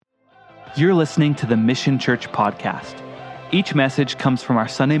You're listening to the Mission Church podcast. Each message comes from our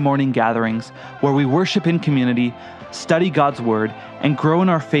Sunday morning gatherings where we worship in community, study God's Word, and grow in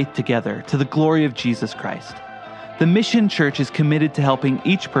our faith together to the glory of Jesus Christ. The Mission Church is committed to helping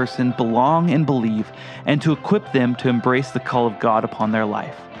each person belong and believe and to equip them to embrace the call of God upon their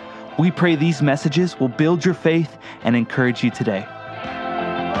life. We pray these messages will build your faith and encourage you today.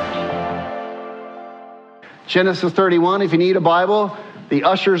 Genesis 31, if you need a Bible, the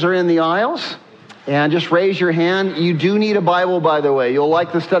ushers are in the aisles. And just raise your hand. You do need a Bible, by the way. You'll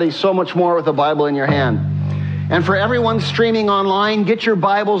like the study so much more with a Bible in your hand. And for everyone streaming online, get your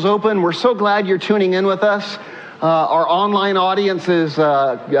Bibles open. We're so glad you're tuning in with us. Our online audience is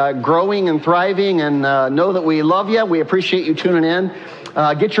growing and thriving, and know that we love you. We appreciate you tuning in.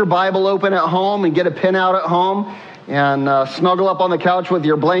 Get your Bible open at home and get a pen out at home and snuggle up on the couch with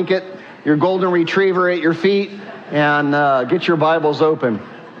your blanket, your golden retriever at your feet, and get your Bibles open.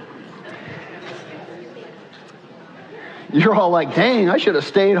 You're all like, dang, I should have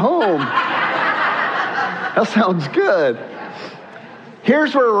stayed home. That sounds good.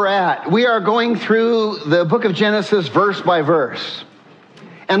 Here's where we're at. We are going through the book of Genesis verse by verse.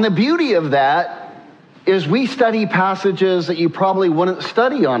 And the beauty of that is we study passages that you probably wouldn't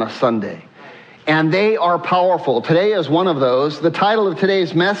study on a Sunday. And they are powerful. Today is one of those. The title of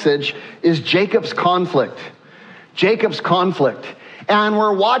today's message is Jacob's Conflict. Jacob's Conflict. And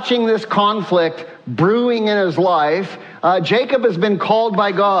we're watching this conflict brewing in his life. Jacob has been called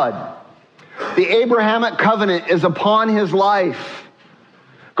by God. The Abrahamic covenant is upon his life.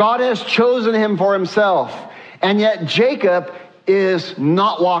 God has chosen him for himself. And yet Jacob is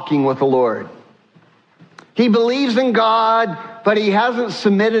not walking with the Lord. He believes in God, but he hasn't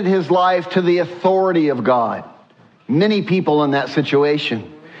submitted his life to the authority of God. Many people in that situation.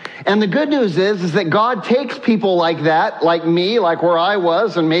 And the good news is that God takes people like that, like me, like where I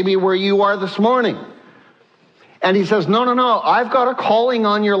was, and maybe where you are this morning. And he says, no, I've got a calling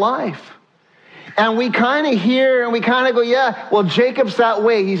on your life. And we kind of hear and we kind of go, yeah, well, Jacob's that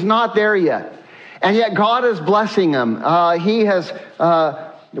way. He's not there yet. And yet God is blessing him. He has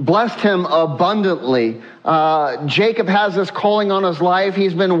blessed him abundantly. Jacob has this calling on his life.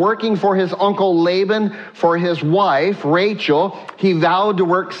 He's been working for his uncle Laban, for his wife, Rachel. He vowed to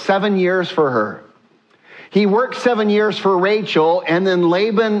work 7 years for her. He worked 7 years for Rachel, and then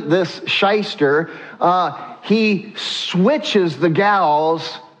Laban, this shyster, he switches the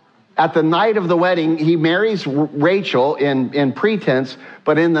gals at the night of the wedding. He marries Rachel in pretense,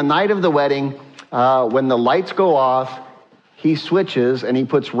 but in the night of the wedding, when the lights go off, he switches and he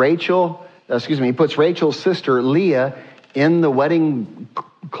puts Rachel's sister Leah in the wedding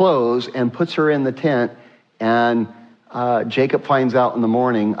clothes and puts her in the tent. And Jacob finds out in the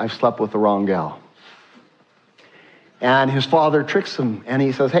morning, I've slept with the wrong gal. And his father tricks him and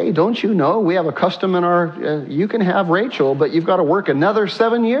he says, hey, don't you know we have a custom in our, you can have Rachel, but you've got to work another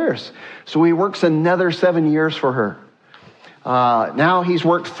 7 years. So he works another 7 years for her. Now he's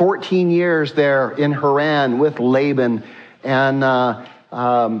worked 14 years there in Haran with Laban. And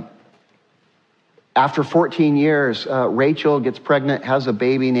after 14 years, Rachel gets pregnant, has a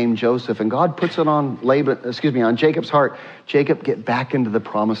baby named Joseph, and God puts it on Jacob's heart. Jacob, get back into the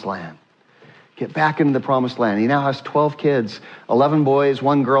promised land. Get back into the promised land. He now has 12 kids, 11 boys,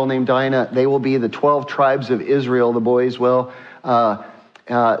 1 girl named Dinah. They will be the 12 tribes of Israel, the boys will.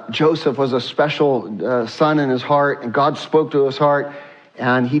 Joseph was a special son in his heart, and God spoke to his heart.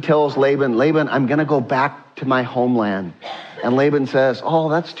 And he tells Laban, I'm going to go back to my homeland. And Laban says, oh,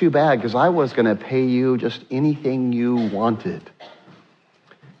 that's too bad, because I was going to pay you just anything you wanted.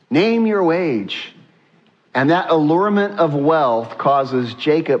 Name your wage. And that allurement of wealth causes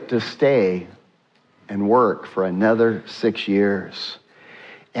Jacob to stay and work for another 6 years.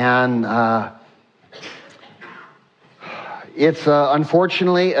 And it's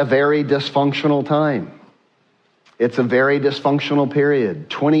unfortunately a very dysfunctional time. It's a very dysfunctional period.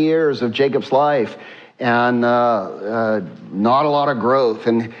 20 years of Jacob's life and not a lot of growth.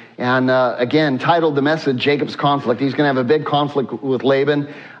 And again, titled the message, Jacob's Conflict. He's going to have a big conflict with Laban.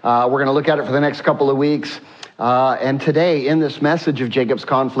 We're going to look at it for the next couple of weeks. And today, in this message of Jacob's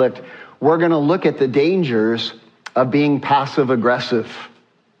Conflict, we're going to look at the dangers of being passive-aggressive.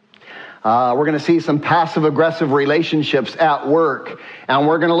 We're going to see some passive-aggressive relationships at work. And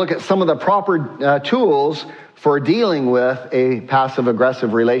we're going to look at some of the proper tools for dealing with a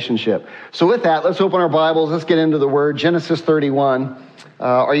passive-aggressive relationship. So with that, let's open our Bibles. Let's get into the Word. Genesis 31.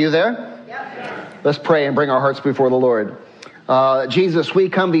 Are you there? Yep. Let's pray and bring our hearts before the Lord. Jesus, we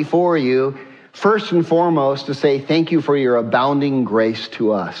come before you first and foremost to say thank you for your abounding grace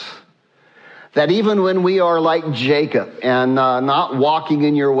to us. That even when we are like Jacob and not walking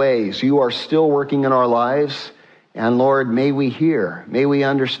in your ways, you are still working in our lives. And Lord, may we hear, may we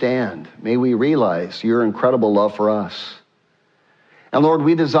understand, may we realize your incredible love for us. And Lord,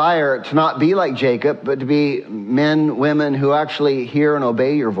 we desire to not be like Jacob, but to be men, women who actually hear and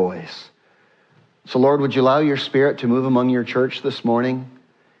obey your voice. So Lord, would you allow your Spirit to move among your church this morning?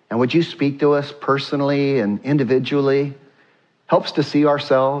 And would you speak to us personally and individually? Help us to see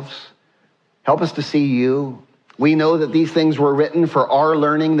ourselves. Help us to see you. We know that these things were written for our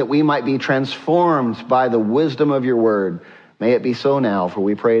learning, that we might be transformed by the wisdom of your word. May it be so now, for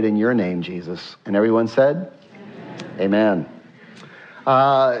we pray it in your name, Jesus. And everyone said, Amen.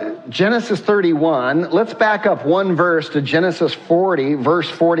 Genesis 31. Let's back up one verse to Genesis 40, verse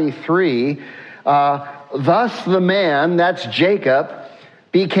 43. Thus the man, that's Jacob,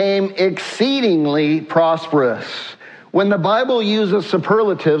 became exceedingly prosperous. When the Bible uses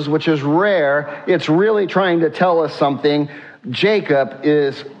superlatives, which is rare, it's really trying to tell us something. Jacob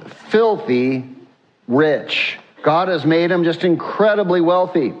is filthy rich. God has made him just incredibly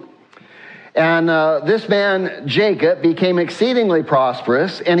wealthy. And this man, Jacob, became exceedingly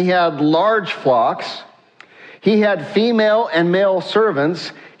prosperous, and he had large flocks. He had female and male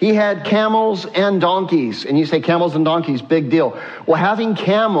servants. He had camels and donkeys. And you say camels and donkeys, big deal. Well, having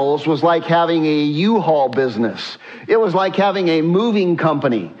camels was like having a U-Haul business. It was like having a moving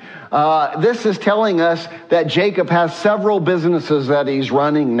company. This is telling us that Jacob has several businesses that he's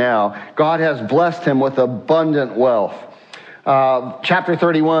running now. God has blessed him with abundant wealth. Chapter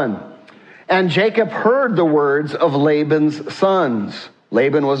 31. And Jacob heard the words of Laban's sons.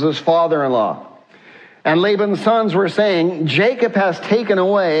 Laban was his father-in-law. And Laban's sons were saying, Jacob has taken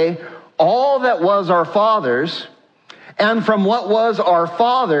away all that was our father's, and from what was our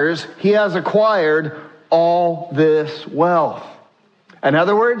father's, he has acquired all this wealth. In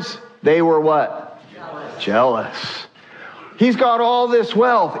other words, they were what? Jealous. He's got all this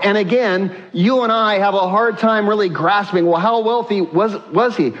wealth. And again, you and I have a hard time really grasping, well, how wealthy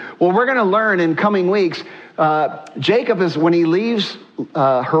was he? Well, we're going to learn in coming weeks. Jacob is, when he leaves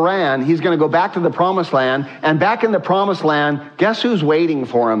Haran, he's going to go back to the promised land. And back in the promised land, guess who's waiting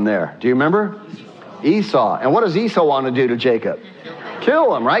for him there? Do you remember? Esau. And what does Esau want to do to Jacob?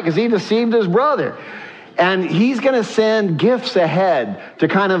 Kill him, right? Because he deceived his brother. And he's going to send gifts ahead to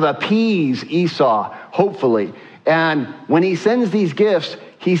kind of appease Esau, hopefully. And when he sends these gifts,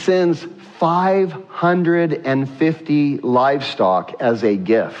 he sends 550 livestock as a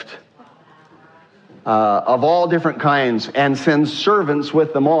gift. Of all different kinds, and sends servants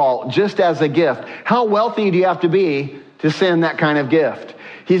with them all, just as a gift. How wealthy do you have to be to send that kind of gift?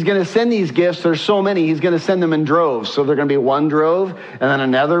 He's going to send these gifts. There's so many. He's going to send them in droves. So they're going to be one drove, and then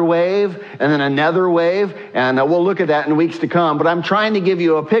another wave, and then another wave. And we'll look at that in weeks to come. But I'm trying to give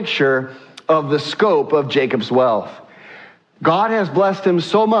you a picture of the scope of Jacob's wealth. God has blessed him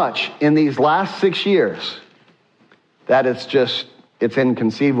so much in these last 6 years that it's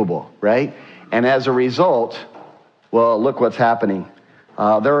inconceivable, right? And as a result, well, look what's happening.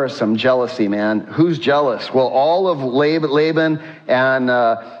 There is some jealousy, man. Who's jealous? Well, all of Laban and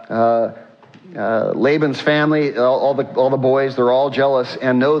Laban's family, all the boys, they're all jealous.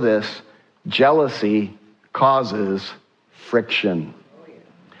 And know this, jealousy causes friction.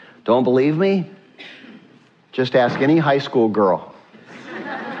 Don't believe me? Just ask any high school girl.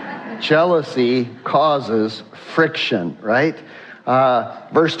 Jealousy causes friction, right?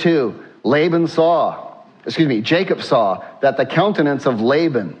 Verse 2. Jacob saw that the countenance of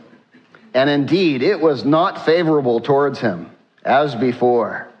Laban, and indeed it was not favorable towards him as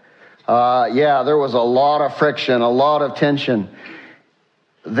before. There was a lot of friction, a lot of tension.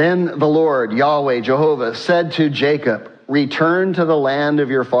 Then the Lord, Yahweh, Jehovah, said to Jacob, return to the land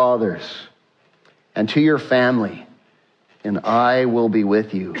of your fathers and to your family, and I will be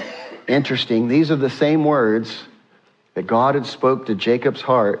with you. Interesting. These are the same words that God had spoke to Jacob's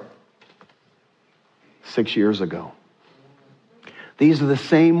heart 6 years ago. These are the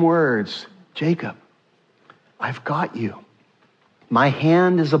same words. Jacob, I've got you. My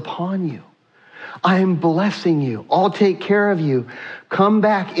hand is upon you. I am blessing you. I'll take care of you. Come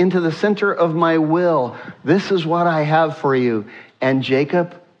back into the center of my will. This is what I have for you. And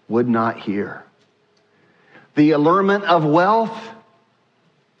Jacob would not hear. The allurement of wealth,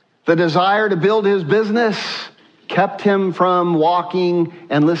 the desire to build his business, kept him from walking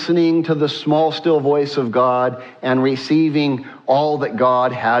and listening to the small, still voice of God and receiving all that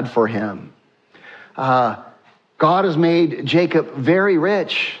God had for him. God has made Jacob very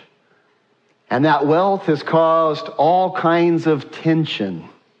rich, and that wealth has caused all kinds of tension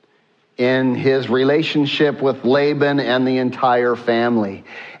in his relationship with Laban and the entire family.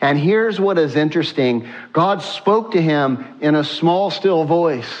 And here's what is interesting. God spoke to him in a small, still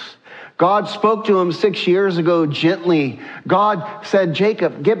voice. God spoke to him 6 years ago gently. God said,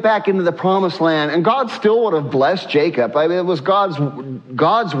 Jacob, get back into the promised land. And God still would have blessed Jacob. I mean, it was God's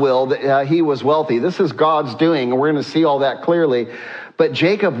will that he was wealthy. This is God's doing, and we're going to see all that clearly. But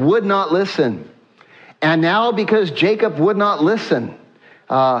Jacob would not listen. And now because Jacob would not listen,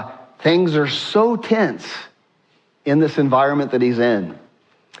 things are so tense in this environment that he's in.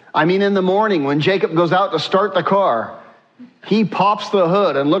 I mean, in the morning when Jacob goes out to start the car, he pops the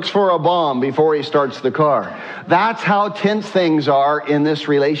hood and looks for a bomb before he starts the car. That's how tense things are in this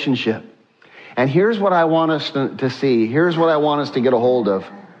relationship. And here's what I want us to see. Here's what I want us to get a hold of.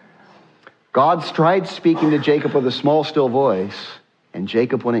 God tried speaking to Jacob with a small, still voice, and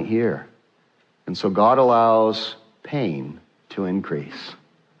Jacob wouldn't hear. And so God allows pain to increase.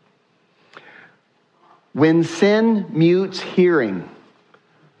 When sin mutes hearing,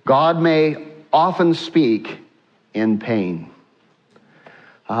 God may often speak in pain.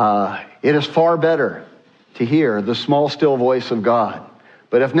 It is far better to hear the small, still voice of God.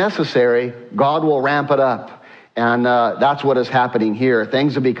 But if necessary, God will ramp it up. And that's what is happening here.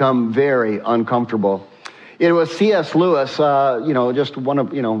 Things have become very uncomfortable. It was C.S. Lewis, just one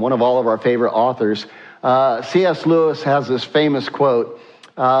of all of our favorite authors. C.S. Lewis has this famous quote.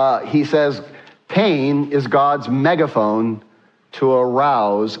 He says, "Pain is God's megaphone to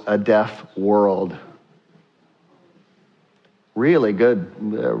arouse a deaf world." Really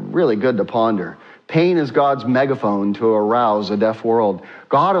good to ponder. Pain is God's megaphone to arouse a deaf world.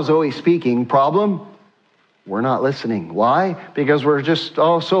 God is always speaking. Problem? We're not listening. Why? Because we're just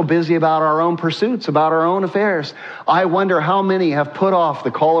so busy about our own pursuits, about our own affairs. I wonder how many have put off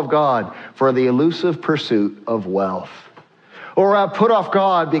the call of God for the elusive pursuit of wealth. Or have put off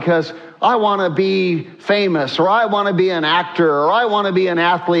God because I want to be famous, or I want to be an actor, or I want to be an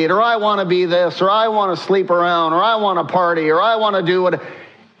athlete, or I want to be this, or I want to sleep around, or I want to party, or I want to do what.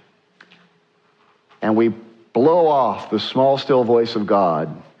 And we blow off the small, still voice of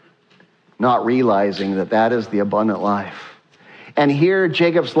God, not realizing that that is the abundant life. And here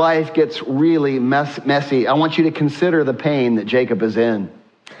Jacob's life gets really messy. I want you to consider the pain that Jacob is in.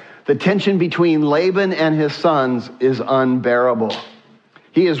 The tension between Laban and his sons is unbearable.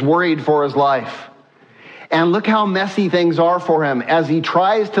 He is worried for his life. And look how messy things are for him as he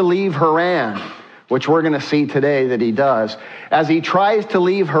tries to leave Haran, which we're going to see today that he does. As he tries to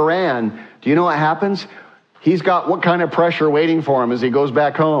leave Haran, do you know what happens? He's got what kind of pressure waiting for him as he goes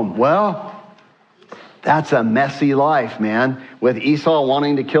back home? Well, that's a messy life, man, with Esau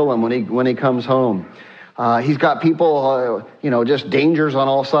wanting to kill him when he comes home. He's got people, just dangers on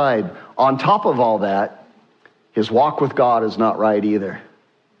all sides. On top of all that, his walk with God is not right either.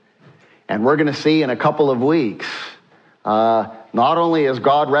 And we're going to see in a couple of weeks, not only is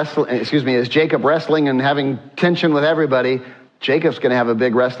Jacob wrestling and having tension with everybody, Jacob's going to have a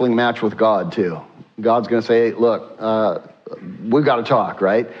big wrestling match with God too. God's going to say, look, we've got to talk,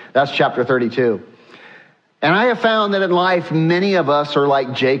 right? That's chapter 32. And I have found that in life, many of us are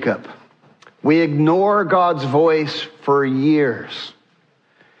like Jacob. We ignore God's voice for years.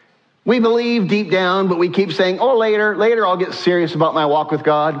 We believe deep down, but we keep saying, later I'll get serious about my walk with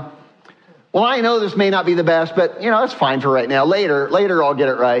God. Well, I know this may not be the best, but that's fine for right now. Later I'll get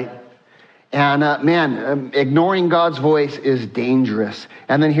it right. And ignoring God's voice is dangerous.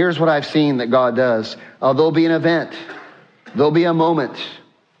 And then here's what I've seen that God does. There'll be an event. There'll be a moment.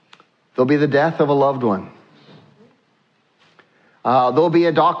 There'll be the death of a loved one. There'll be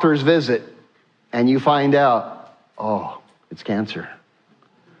a doctor's visit, and you find out, it's cancer.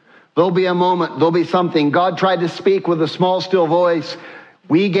 There'll be a moment. There'll be something. God tried to speak with a small, still voice.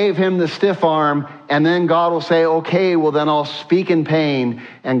 We gave him the stiff arm, and then God will say, okay, well then I'll speak in pain,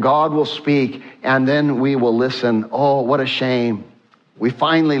 and God will speak, and then we will listen. Oh, what a shame. We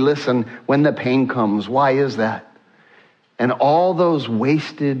finally listen when the pain comes. Why is that? And all those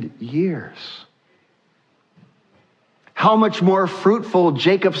wasted years. How much more fruitful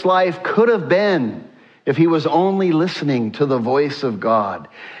Jacob's life could have been if he was only listening to the voice of God.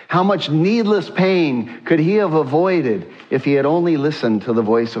 How much needless pain could he have avoided if he had only listened to the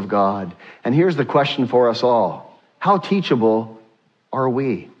voice of God? And here's the question for us all. How teachable are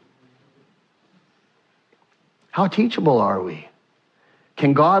we? How teachable are we?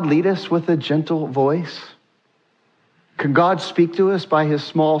 Can God lead us with a gentle voice? Can God speak to us by his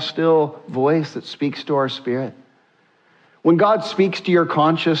small, still voice that speaks to our spirit? When God speaks to your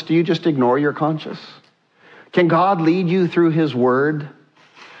conscience, do you just ignore your conscience? Can God lead you through his word?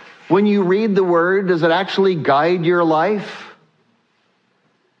 When you read the word, does it actually guide your life?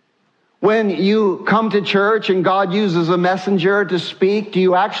 When you come to church and God uses a messenger to speak, do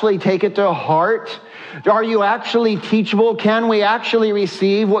you actually take it to heart? Are you actually teachable? Can we actually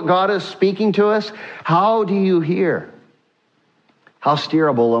receive what God is speaking to us? How do you hear? How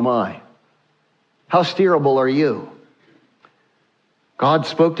steerable am I? How steerable are you? God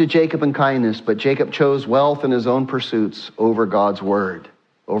spoke to Jacob in kindness, but Jacob chose wealth in his own pursuits over God's word,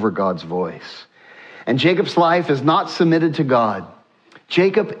 over God's voice. And Jacob's life is not submitted to God.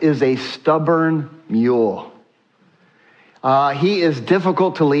 Jacob is a stubborn mule. He is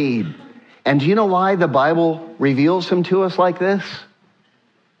difficult to lead. And do you know why the Bible reveals him to us like this?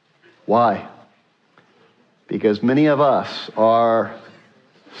 Why? Because many of us are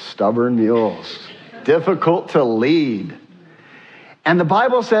stubborn mules, difficult to lead. And the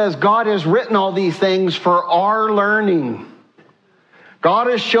Bible says God has written all these things for our learning. God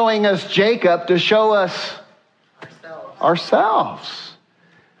is showing us Jacob to show us ourselves.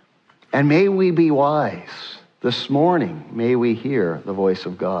 And may we be wise. This morning, may we hear the voice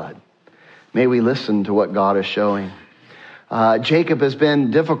of God. May we listen to what God is showing. Jacob has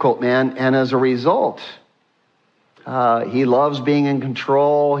been difficult, man, and as a result, he loves being in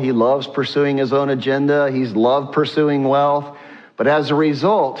control. He loves pursuing his own agenda. He's loved pursuing wealth. But as a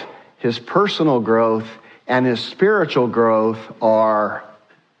result, his personal growth and his spiritual growth are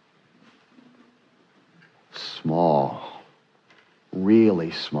small,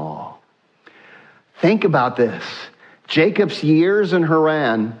 really small. Think about this. Jacob's years in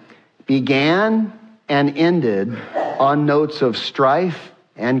Haran began and ended on notes of strife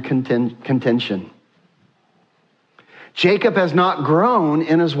and contention. Jacob has not grown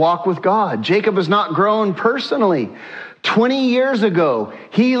in his walk with God. Jacob has not grown personally. 20 years ago,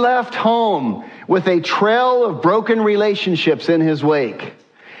 he left home with a trail of broken relationships in his wake.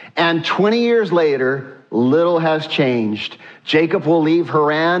 And 20 years later, little has changed. Jacob will leave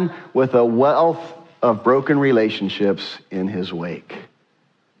Haran with a wealth of broken relationships in his wake.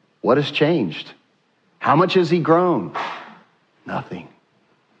 What has changed? How much has he grown? Nothing.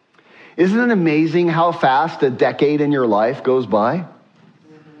 Isn't it amazing how fast a decade in your life goes by?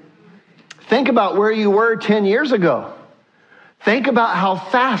 Think about where you were 10 years ago. Think about how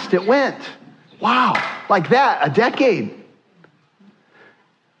fast it went. Wow, like that, a decade.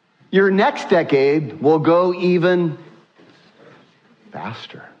 Your next decade will go even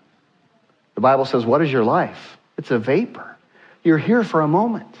faster. The Bible says, what is your life? It's a vapor. You're here for a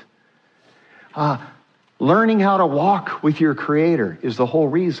moment. Learning how to walk with your Creator is the whole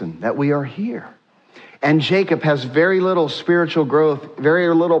reason that we are here. And Jacob has very little spiritual growth,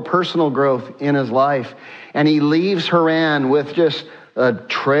 very little personal growth in his life. And he leaves Haran with just a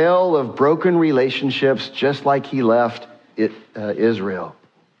trail of broken relationships, just like he left Israel.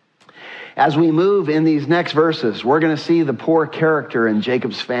 As we move in these next verses, we're going to see the poor character in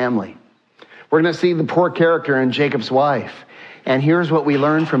Jacob's family. We're going to see the poor character in Jacob's wife. And here's what we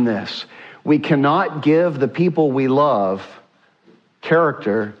learn from this. We cannot give the people we love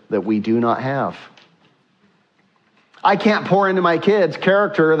character that we do not have. I can't pour into my kids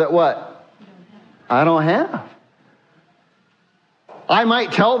character that what? I don't have. I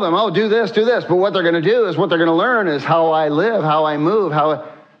might tell them, oh, do this, but what they're going to do is what they're going to learn is how I live, how I move,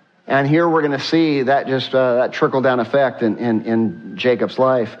 and here we're going to see that just that trickle-down effect in Jacob's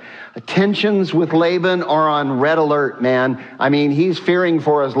life. Tensions with Laban are on red alert, man. I mean, he's fearing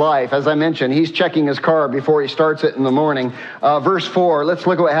for his life. As I mentioned, he's checking his car before he starts it in the morning. Verse 4, let's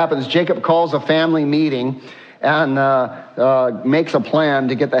look at what happens. Jacob calls a family meeting and makes a plan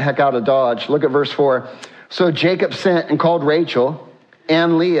to get the heck out of Dodge. Look at verse 4. So Jacob sent and called Rachel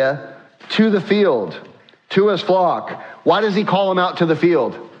and Leah to the field, to his flock. Why does he call them out to the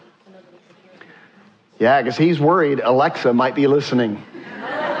field? Yeah, because he's worried Alexa might be listening.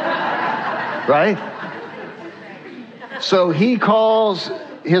 Right? So he calls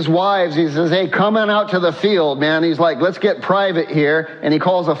his wives. He says, hey, come on out to the field, man. He's like, let's get private here. And he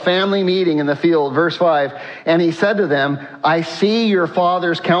calls a family meeting in the field. Verse 5. And he said to them, I see your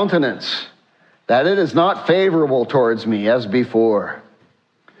father's countenance, that it is not favorable towards me as before.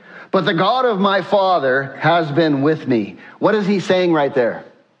 But the God of my father has been with me. What is he saying right there?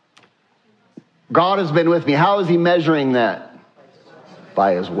 God has been with me. How is he measuring that?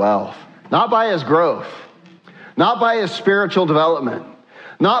 By his wealth. Not by his growth. Not by his spiritual development.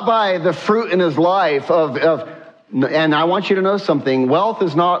 Not by the fruit in his life and I want you to know something. Wealth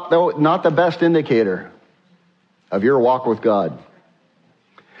is not the best indicator of your walk with God.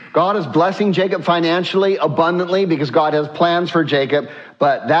 God is blessing Jacob financially, abundantly, because God has plans for Jacob,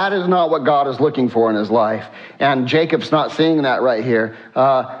 but that is not what God is looking for in his life. And Jacob's not seeing that right here.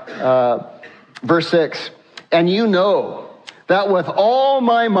 Verse 6, and you know that with all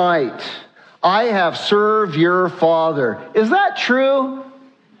my might I have served your father. Is that true?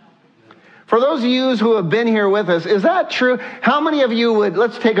 For those of you who have been here with us, is that true? How many of you would,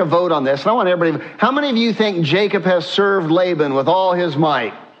 let's take a vote on this. I want everybody, how many of you think Jacob has served Laban with all his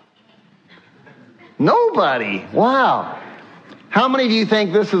might? Nobody. Wow. How many of you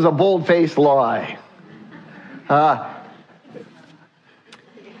think this is a bold-faced lie?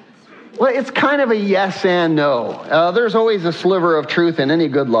 Well, it's kind of a yes and no. There's always a sliver of truth in any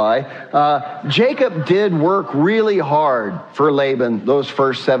good lie. Jacob did work really hard for Laban those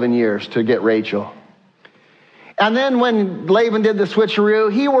first 7 years to get Rachel. And then when Laban did the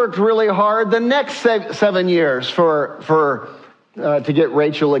switcheroo, he worked really hard the next 7 years to get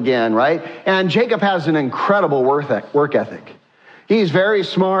Rachel again, right? And Jacob has an incredible work ethic. He's very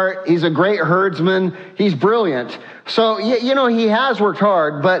smart. He's a great herdsman. He's brilliant. So, he has worked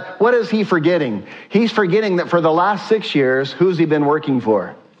hard, but what is he forgetting? He's forgetting that for the last 6 years, who's he been working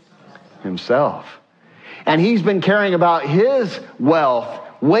for? Himself. And he's been caring about his wealth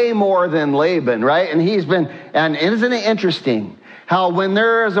way more than Laban, right? And isn't it interesting how when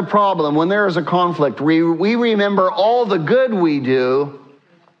there is a problem, when there is a conflict, we remember all the good we do,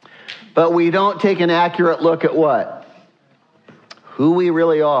 but we don't take an accurate look at what? Who we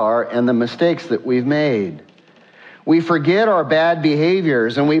really are and the mistakes that we've made. We forget our bad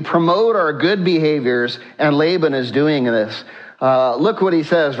behaviors and we promote our good behaviors, and Laban is doing this. Look what he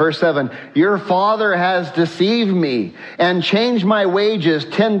says, verse 7. Your father has deceived me and changed my wages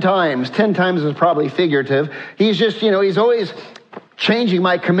 10 times. 10 times is probably figurative. He's just, he's always changing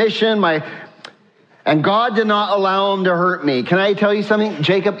my commission, and God did not allow him to hurt me. Can I tell you something?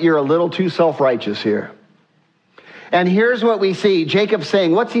 Jacob, you're a little too self-righteous here. And here's what we see. Jacob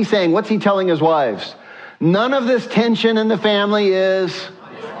saying, what's he saying? What's he telling his wives? None of this tension in the family is...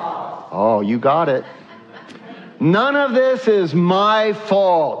 Oh, you got it. None of this is my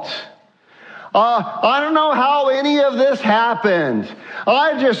fault. I don't know how any of this happened.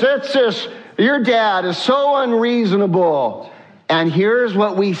 Your dad is so unreasonable. And here's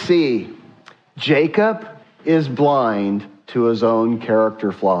what we see. Jacob is blind to his own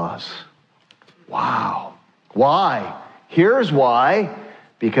character flaws. Wow. Why? Here's why.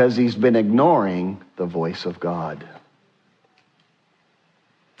 Because he's been ignoring the voice of God.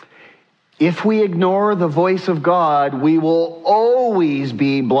 If we ignore the voice of God, we will always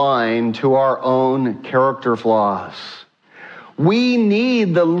be blind to our own character flaws. We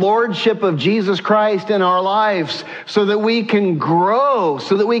need the lordship of Jesus Christ in our lives so that we can grow,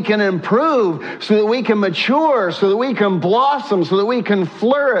 so that we can improve, so that we can mature, so that we can blossom, so that we can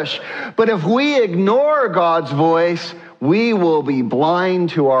flourish. But if we ignore God's voice, we will be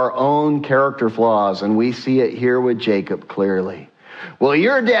blind to our own character flaws. And we see it here with Jacob clearly. Well,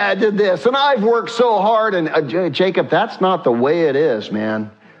 your dad did this, and I've worked so hard. And Jacob, that's not the way it is,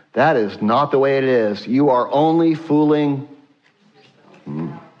 man. That is not the way it is. You are only fooling...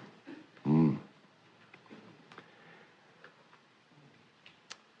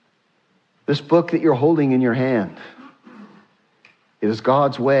 This book that you're holding in your hand is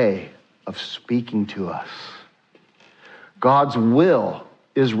God's way of speaking to us. God's will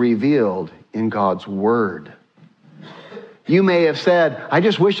is revealed in God's word. You may have said, I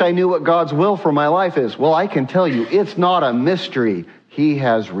just wish I knew what God's will for my life is. Well, I can tell you, it's not a mystery. He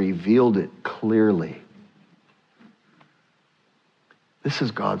has revealed it clearly. This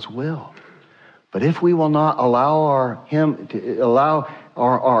is God's will. But if we will not allow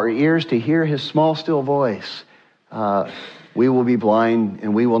our ears to hear his small, still voice, we will be blind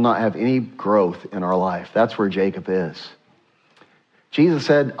and we will not have any growth in our life. That's where Jacob is. Jesus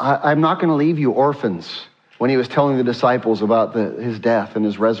said, I'm not going to leave you orphans. When he was telling the disciples about his death and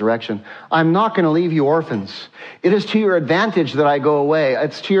his resurrection, I'm not going to leave you orphans. It is to your advantage that I go away.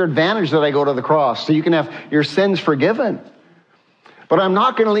 It's to your advantage that I go to the cross so you can have your sins forgiven. But I'm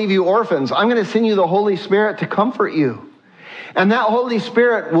not going to leave you orphans. I'm going to send you the Holy Spirit to comfort you. And that Holy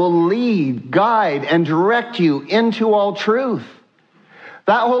Spirit will lead, guide, and direct you into all truth.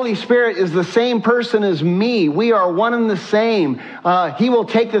 That Holy Spirit is the same person as me. We are one and the same. He will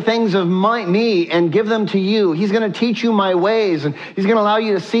take the things of me and give them to you. He's going to teach you my ways, and he's going to allow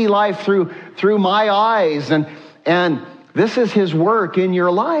you to see life through my eyes. And this is his work in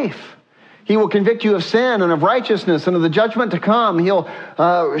your life. He will convict you of sin and of righteousness and of the judgment to come. He'll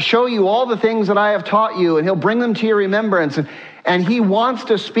show you all the things that I have taught you, and he'll bring them to your remembrance. And he wants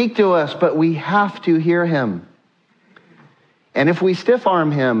to speak to us, but we have to hear him. And if we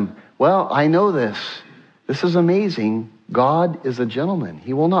stiff-arm him, well, I know this. This is amazing. God is a gentleman.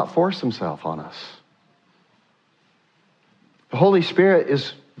 He will not force himself on us. The Holy Spirit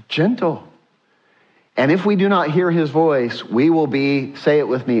is gentle. And if we do not hear his voice, we will be, say it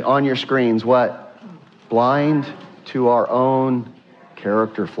with me on your screens, what? Blind to our own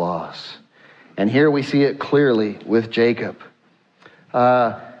character flaws. And here we see it clearly with Jacob.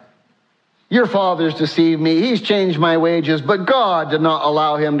 Your father's deceived me. He's changed my wages, but God did not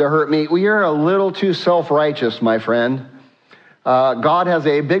allow him to hurt me. Well, you're a little too self-righteous, my friend. God has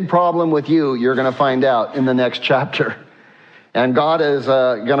a big problem with you, you're going to find out in the next chapter. And God is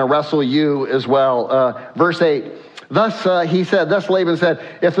going to wrestle you as well. Verse 8, thus Laban said,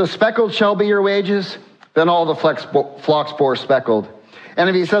 if the speckled shall be your wages, then all the flocks bore speckled. And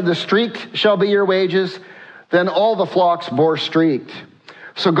if he said the streaked shall be your wages, then all the flocks bore streaked.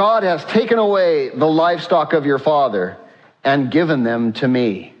 So God has taken away the livestock of your father and given them to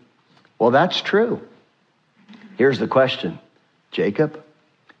me. Well, that's true. Here's the question. Jacob,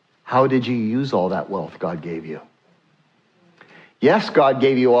 how did you use all that wealth God gave you? Yes, God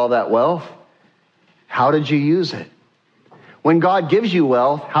gave you all that wealth. How did you use it? When God gives you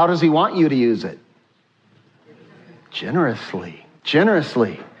wealth, how does he want you to use it? Generously.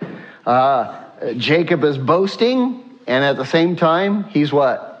 Generously. Jacob is boasting, and at the same time, he's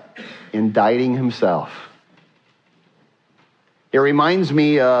what? Indicting himself. It reminds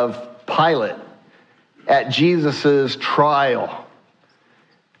me of Pilate at Jesus' trial.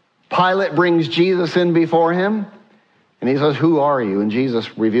 Pilate brings Jesus in before him, and he says, who are you? And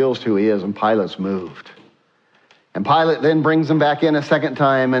Jesus reveals who he is, and Pilate's moved. And Pilate then brings him back in a second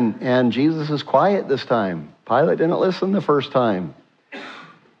time, and Jesus is quiet this time. Pilate didn't listen the first time.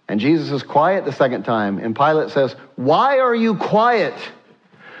 And Jesus is quiet the second time, and Pilate says, why are you quiet?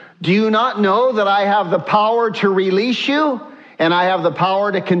 Do you not know that I have the power to release you, and I have the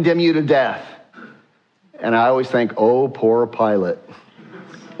power to condemn you to death? And I always think, oh, poor Pilate.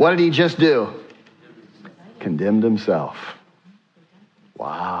 What did he just do? Condemned himself.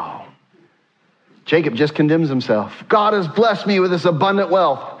 Wow. Jacob just condemns himself. God has blessed me with this abundant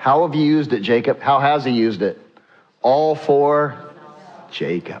wealth. How have you used it, Jacob? How has he used it? All for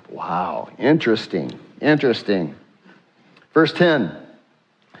Jacob. Wow. Interesting. Interesting. Verse 10.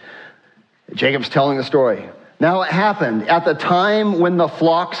 Jacob's telling the story. Now it happened at the time when the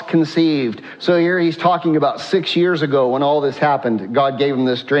flocks conceived. So here he's talking about 6 years ago when all this happened. God gave him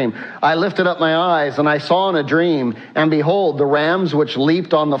this dream. I lifted up my eyes and I saw in a dream, and behold, the rams which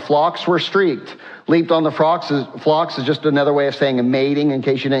leaped on the flocks were streaked. Leaped on the flocks is just another way of saying a mating, in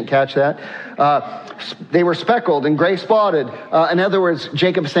case you didn't catch that. They were speckled and gray spotted. In other words,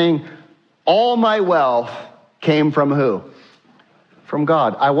 Jacob's saying, all my wealth came from who? From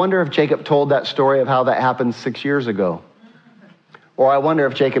God. I wonder if Jacob told that story of how that happened 6 years ago. Or I wonder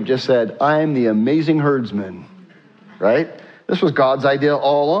if Jacob just said, I'm the amazing herdsman. Right? This was God's idea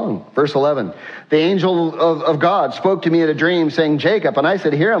all along. Verse 11. The angel of God spoke to me in a dream, saying, Jacob. And I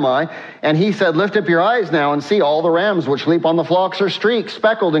said, here am I. And he said, lift up your eyes now and see all the rams which leap on the flocks are streaked,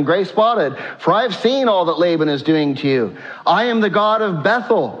 speckled, and gray spotted. For I've seen all that Laban is doing to you. I am the God of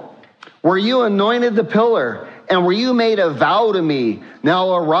Bethel, where you anointed the pillar, and where you made a vow to me.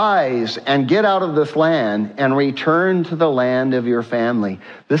 Now arise and get out of this land and return to the land of your family.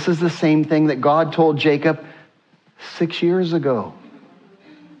 This is the same thing that God told Jacob 6 years ago.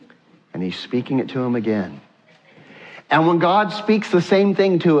 And he's speaking it to him again. And when God speaks the same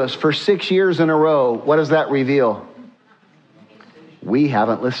thing to us for 6 years in a row, what does that reveal? We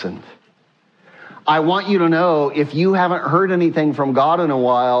haven't listened. I want you to know, if you haven't heard anything from God in a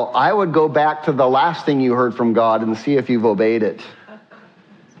while, I would go back to the last thing you heard from God and see if you've obeyed it.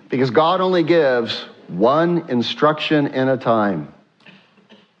 Because God only gives one instruction in a time.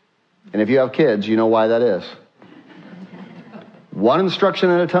 And if you have kids, you know why that is. One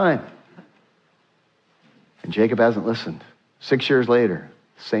instruction at a time. And Jacob hasn't listened. 6 years later,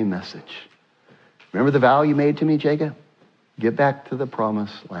 same message. Remember the vow you made to me, Jacob? Get back to the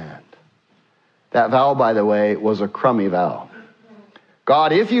promised land. That vow, by the way, was a crummy vow.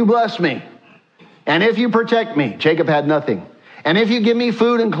 God, if you bless me, and if you protect me, Jacob had nothing, and if you give me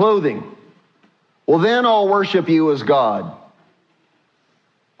food and clothing, well, then I'll worship you as God.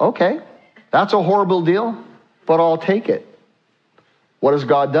 Okay, that's a horrible deal, but I'll take it. What has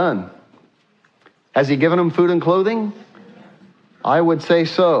God done? Has he given him food and clothing? I would say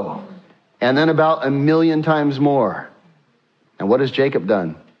so. And then about 1,000,000 times more. And what has Jacob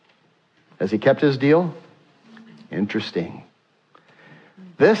done? Has he kept his deal? Interesting.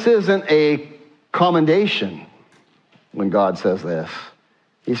 This isn't a commendation when God says this.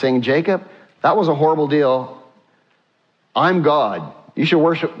 He's saying, Jacob, that was a horrible deal. I'm God. You should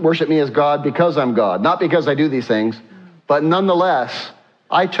worship me as God because I'm God, not because I do these things. But nonetheless,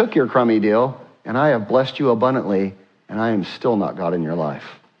 I took your crummy deal and I have blessed you abundantly, and I am still not God in your life.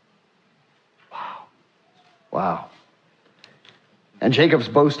 Wow. Wow. And Jacob's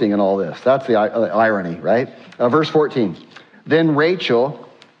boasting in all this. That's the irony, right? Verse 14. Then Rachel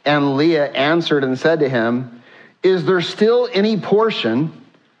and Leah answered and said to him, is there still any portion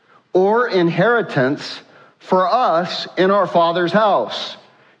or inheritance for us in our father's house?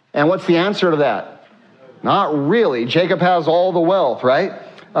 And what's the answer to that? Not really. Jacob has all the wealth, right?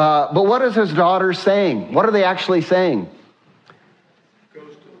 But what is his daughters saying? What are they actually saying?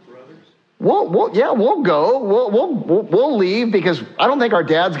 Goes to the brothers. We'll go. We'll leave because I don't think our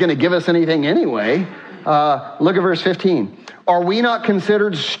dad's going to give us anything anyway. Look at verse 15. Are we not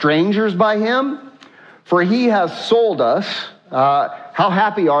considered strangers by him? For he has sold us. How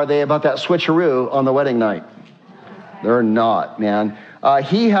happy are they about that switcheroo on the wedding night? They're not, man.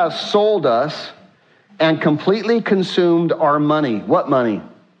 He has sold us and completely consumed our money. What money?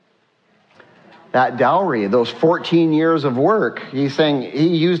 That dowry, those 14 years of work. He's saying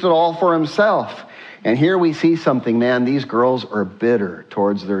he used it all for himself. And here we see something, man. These girls are bitter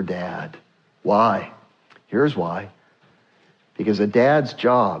towards their dad. Why? Here's why. Because a dad's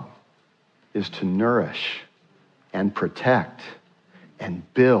job is to nourish and protect and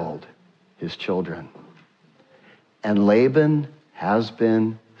build his children. And Laban has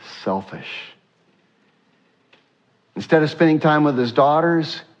been selfish. Instead of spending time with his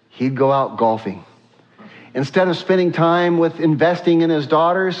daughters, he'd go out golfing. Instead of spending time with investing in his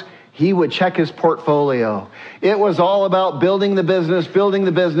daughters, he would check his portfolio. It was all about building the business,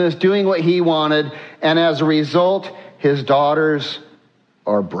 doing what he wanted. And as a result, his daughters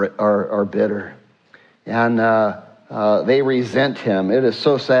are bitter. And they resent him. It is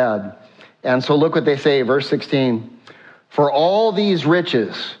so sad. And so look what they say, verse 16. For all these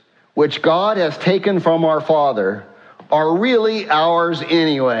riches, which God has taken from our father, are really ours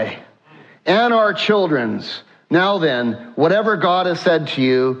anyway, and our children's. Now then, whatever God has said to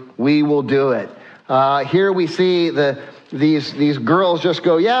you, we will do it. Here we see these girls just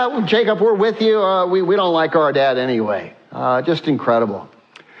go, yeah, Jacob, we're with you. We don't like our dad anyway. Just incredible.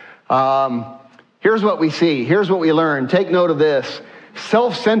 Here's what we see. Here's what we learn. Take note of this.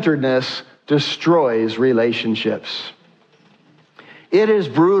 Self-centeredness destroys relationships. It is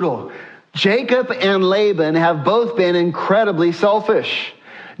brutal. Jacob and Laban have both been incredibly selfish.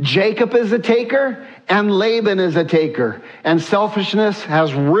 Jacob is a taker and Laban is a taker. And selfishness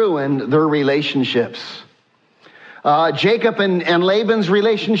has ruined their relationships. Jacob and Laban's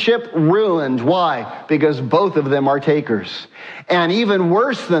relationship ruined. Why? Because both of them are takers. And even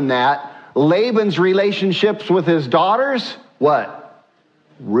worse than that, Laban's relationships with his daughters, what?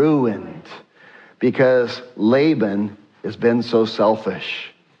 Ruined. Because Laban has been so selfish.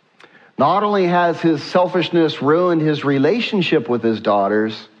 Not only has his selfishness ruined his relationship with his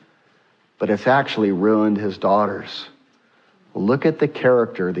daughters, but it's actually ruined his daughters. Look at the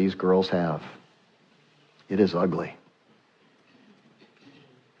character these girls have. It is ugly.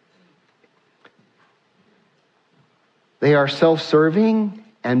 They are self-serving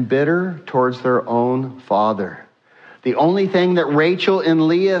and bitter towards their own father. The only thing that Rachel and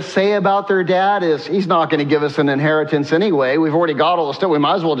Leah say about their dad is, he's not going to give us an inheritance anyway. We've already got all the stuff. We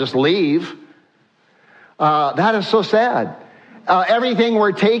might as well just leave. That is so sad. Everything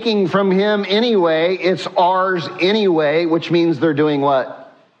we're taking from him anyway, it's ours anyway, which means they're doing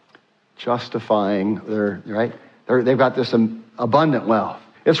what? Justifying their, right? They've got this abundant wealth.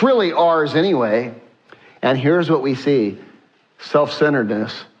 It's really ours anyway. And here's what we see.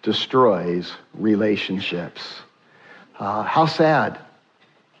 Self-centeredness destroys relationships. How sad.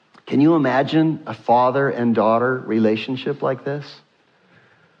 Can you imagine a father and daughter relationship like this?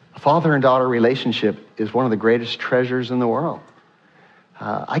 A father and daughter relationship is one of the greatest treasures in the world.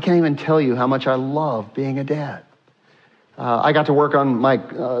 I can't even tell you how much I love being a dad. I got to work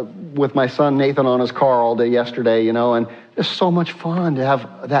on with my son Nathan on his car all day yesterday, and it's so much fun to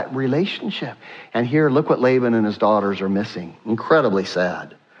have that relationship. And here, look what Laban and his daughters are missing. Incredibly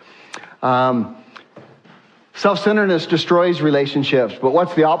sad. Self-centeredness destroys relationships, but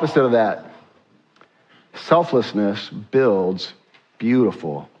what's the opposite of that? Selflessness builds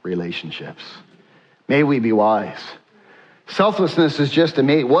beautiful relationships. May we be wise. Selflessness is just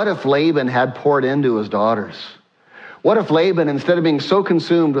amazing. What if Laban had poured into his daughters? What if Laban, instead of being so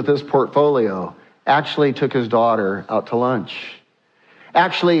consumed with his portfolio, actually took his daughter out to lunch?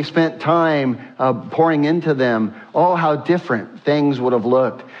 Actually spent time pouring into them. Oh, how different things would have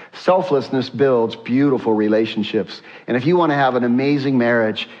looked. Selflessness builds beautiful relationships. And if you want to have an amazing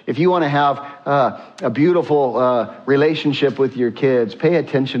marriage, if you want to have a beautiful relationship with your kids, pay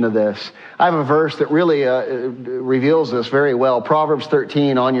attention to this. I have a verse that really reveals this very well. Proverbs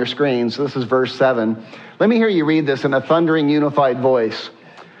 13 on your screen. So this is verse 7. Let me hear you read this in a thundering, unified voice.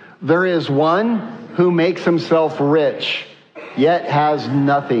 There is one who makes himself rich, yet has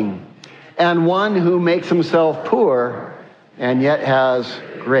nothing, and one who makes himself poor, and yet has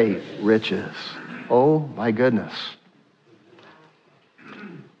great riches. Oh, my goodness.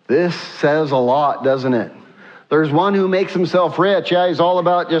 This says a lot, doesn't it? There's one who makes himself rich. Yeah, he's all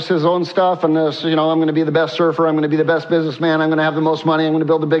about just his own stuff and this, I'm going to be the best surfer. I'm going to be the best businessman. I'm going to have the most money. I'm going to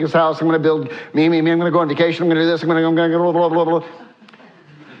build the biggest house. I'm going to build me. I'm going to go on vacation. I'm going to do this. I'm going to go blah, blah, blah.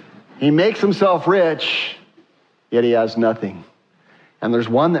 He makes himself rich, yet he has nothing. And there's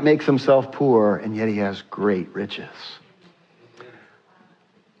one that makes himself poor, and yet he has great riches.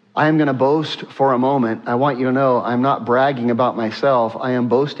 I am going to boast for a moment. I want you to know I'm not bragging about myself. I am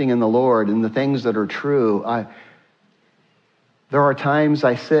boasting in the Lord and the things that are true. There are times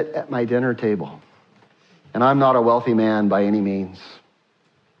I sit at my dinner table, and I'm not a wealthy man by any means.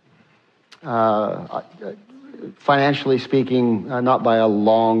 Financially speaking, not by a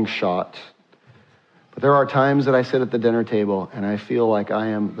long shot. But there are times that I sit at the dinner table, and I feel like I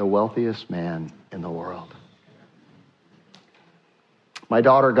am the wealthiest man in the world. My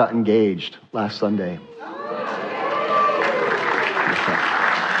daughter got engaged last Sunday.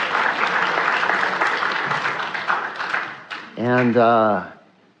 And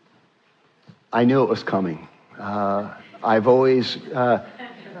I knew it was coming. I've always...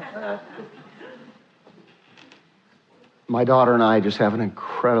 my daughter and I just have an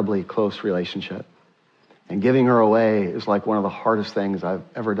incredibly close relationship. And giving her away is like one of the hardest things I've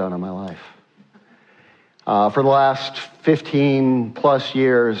ever done in my life. For the last 15 plus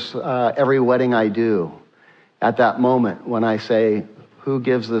years, every wedding I do, at that moment when I say, who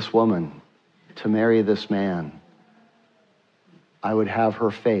gives this woman to marry this man, I would have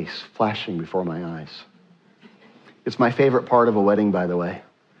her face flashing before my eyes. It's my favorite part of a wedding, by the way.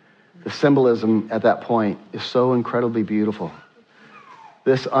 The symbolism at that point is so incredibly beautiful.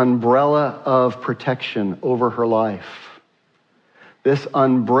 This umbrella of protection over her life. This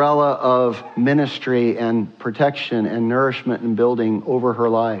umbrella of ministry and protection and nourishment and building over her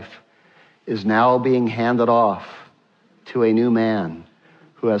life is now being handed off to a new man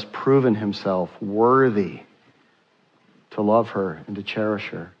who has proven himself worthy to love her and to cherish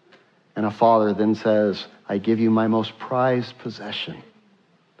her. And a father then says, I give you my most prized possession.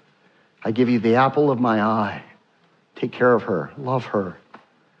 I give you the apple of my eye. Take care of her. Love her.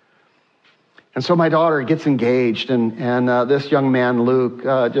 And so my daughter gets engaged, and this young man, Luke,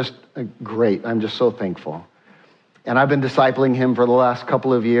 just great. I'm just so thankful. And I've been discipling him for the last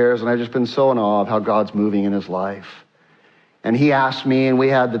couple of years, and I've just been so in awe of how God's moving in his life. And he asked me, and we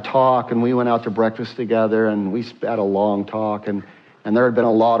had the talk, and we went out to breakfast together, and we had a long talk, and there had been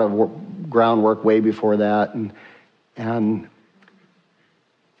a lot of groundwork way before that. And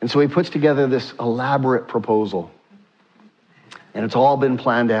so he puts together this elaborate proposal, and it's all been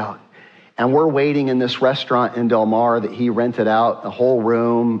planned out. And we're waiting in this restaurant in Del Mar that he rented out, the whole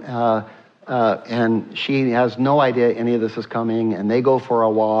room, and she has no idea any of this is coming, and they go for a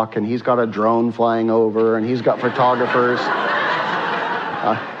walk, and he's got a drone flying over, and he's got photographers.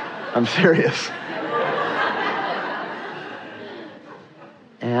 I'm serious.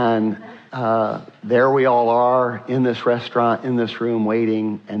 And there we all are in this restaurant, in this room,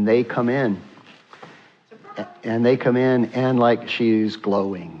 waiting, and they come in. And they come in, and like she's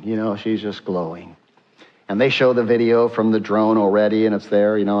glowing, she's just glowing. And they show the video from the drone already, and it's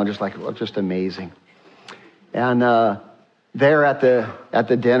there, and just like, just amazing. And there at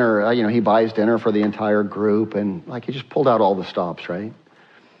the dinner, he buys dinner for the entire group, and like he just pulled out all the stops, right?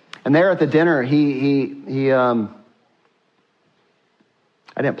 And there at the dinner, he I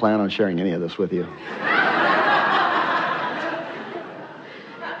didn't plan on sharing any of this with you.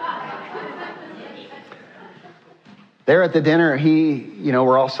 There at the dinner,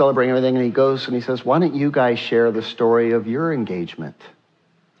 we're all celebrating everything, and he goes and he says, why don't you guys share the story of your engagement?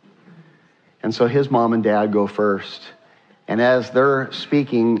 And so his mom and dad go first. And as they're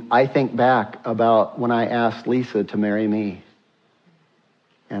speaking, I think back about when I asked Lisa to marry me.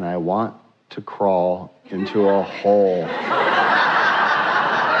 And I want to crawl into a hole.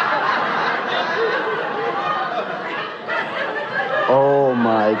 Oh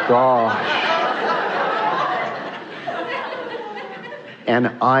my gosh. And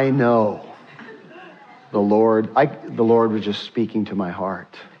I know the Lord was just speaking to my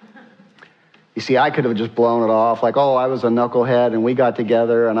heart. You see, I could have just blown it off like, I was a knucklehead and we got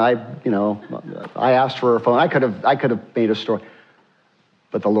together and I asked for her phone. I could have made a story.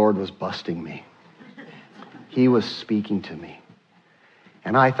 But the Lord was busting me. He was speaking to me.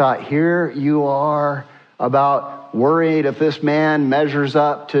 And I thought, here you are about worried if this man measures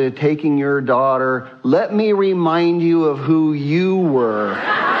up to taking your daughter. Let me remind you of who you were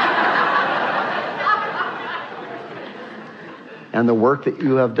and the work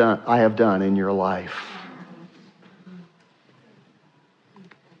that I have done in your life.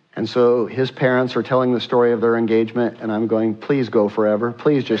 And so his parents are telling the story of their engagement, and I'm going, please go forever.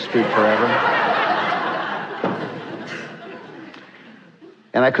 Please just speak forever.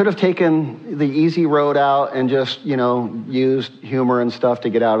 And I could have taken the easy road out and just, used humor and stuff to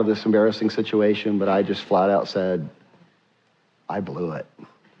get out of this embarrassing situation, but I just flat out said, I blew it.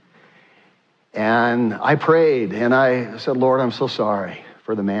 And I prayed, and I said, Lord, I'm so sorry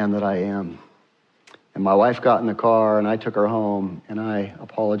for the man that I am. And my wife got in the car, and I took her home, and I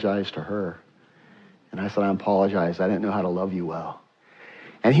apologized to her. And I said, I apologize. I didn't know how to love you well.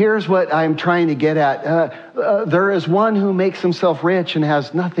 And here's what I'm trying to get at. There is one who makes himself rich and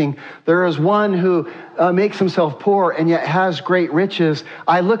has nothing. There is one who makes himself poor and yet has great riches.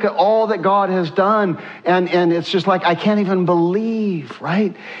 I look at all that God has done, and it's just like I can't even believe,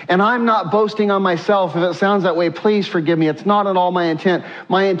 right? And I'm not boasting on myself. If it sounds that way, please forgive me. It's not at all my intent.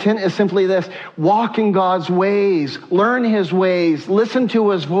 My intent is simply this: walk in God's ways, learn his ways, listen to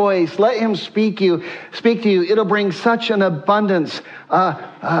his voice, let him speak to you. It'll bring such an abundance.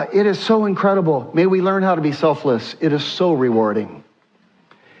 It is so incredible. May we learn how to be selfless. It is so rewarding.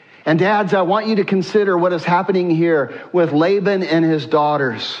 And dads, I want you to consider what is happening here with Laban and his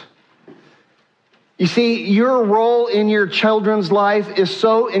daughters. You see, your role in your children's life is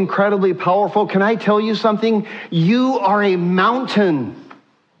so incredibly powerful. Can I tell you something? You are a mountain.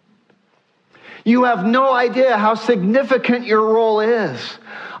 You have no idea how significant your role is.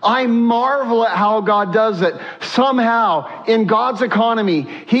 I marvel at how God does it. Somehow, in God's economy,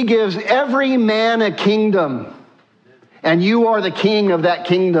 he gives every man a kingdom. And you are the king of that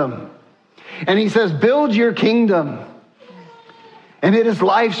kingdom. And he says, build your kingdom. And it is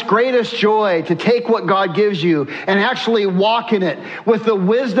life's greatest joy to take what God gives you and actually walk in it with the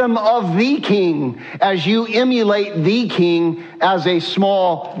wisdom of the king as you emulate the king as a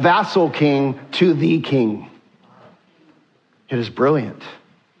small vassal king to the king. It is brilliant.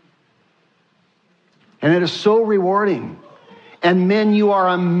 And it is so rewarding. And men, you are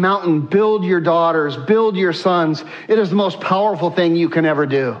a mountain. Build your daughters, build your sons. It is the most powerful thing you can ever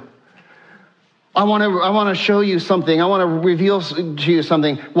do. I want to show you something. I want to reveal to you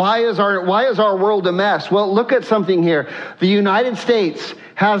something. Why is our world a mess? Well, look at something here. The United States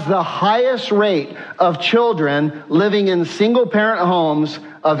has the highest rate of children living in single-parent homes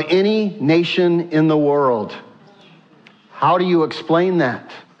of any nation in the world. How do you explain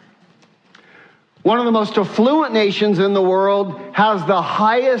that? One of the most affluent nations in the world has the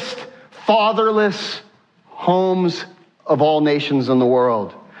highest fatherless homes of all nations in the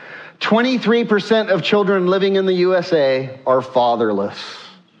world. 23% of children living in the USA are fatherless.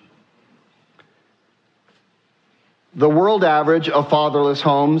 The world average of fatherless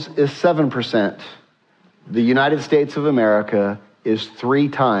homes is 7%. The United States of America is 3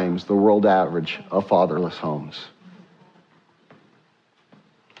 times the world average of fatherless homes.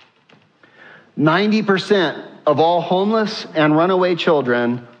 90% of all homeless and runaway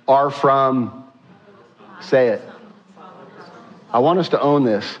children are from, say it. I want us to own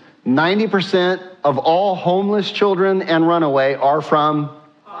this. 90% of all homeless children and runaway are from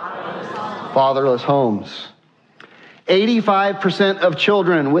fatherless homes. 85% of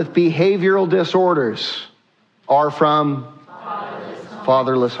children with behavioral disorders are from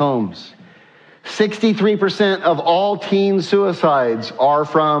fatherless homes. 63% of all teen suicides are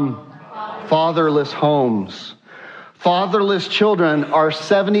from fatherless homes. Fatherless children are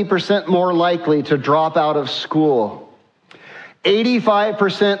 70% more likely to drop out of school.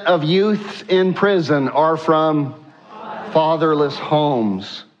 85% of youths in prison are from fatherless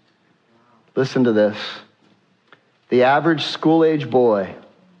homes. Listen to this. The average school-age boy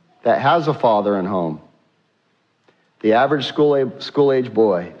that has a father in home, the average school-age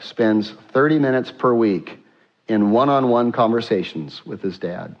boy spends 30 minutes per week in one-on-one conversations with his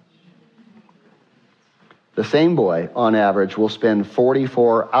dad. The same boy, on average, will spend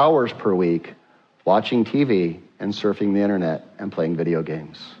 44 hours per week watching TV and surfing the internet and playing video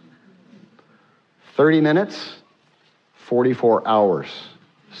games. 30 minutes, 44 hours,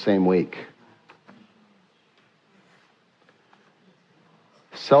 same week.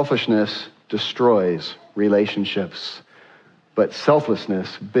 Selfishness destroys relationships, but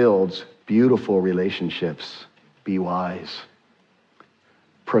selflessness builds beautiful relationships. Be wise.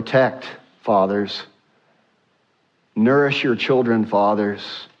 Protect, fathers. Nourish your children,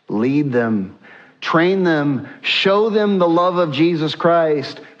 fathers. Lead them. Train them. Show them the love of Jesus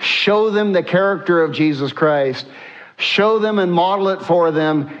Christ. Show them the character of Jesus Christ. Show them and model it for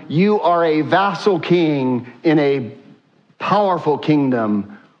them. You are a vassal king in a powerful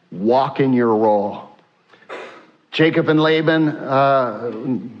kingdom. Walk in your role. Jacob and Laban,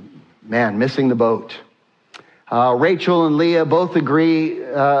 missing the boat. Rachel and Leah both agree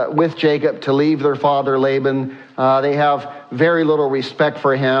with Jacob to leave their father Laban. They have very little respect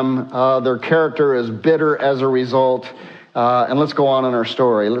for him. Their character is bitter as a result. And let's go on in our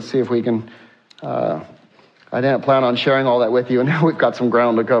story. Let's see if we can... I didn't plan on sharing all that with you, and now we've got some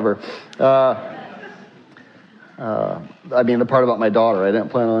ground to cover. The part about my daughter, I didn't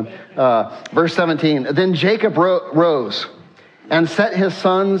plan on. Verse 17, then Jacob rose and set his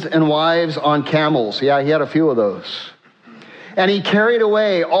sons and wives on camels. Yeah, he had a few of those. And he carried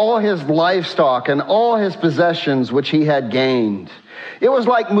away all his livestock and all his possessions which he had gained. It was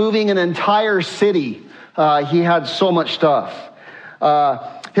like moving an entire city. He had so much stuff.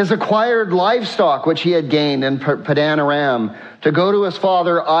 His acquired livestock which he had gained in Padan Aram to go to his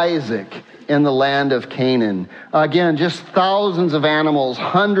father Isaac in the land of Canaan. Again, just thousands of animals,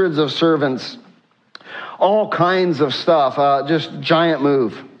 hundreds of servants, all kinds of stuff, just giant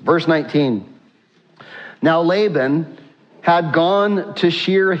move. Verse 19. Now Laban had gone to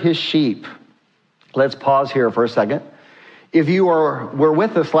shear his sheep. Let's pause here for a second. If you were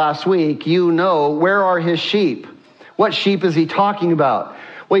with us last week, you know, where are his sheep? What sheep is he talking about?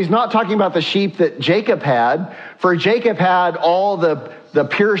 Well, he's not talking about the sheep that Jacob had. For Jacob had all the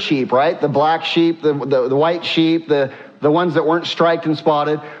pure sheep, right? The black sheep, the white sheep, the ones that weren't striped and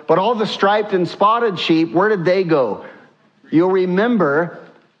spotted. But all the striped and spotted sheep, where did they go? You'll remember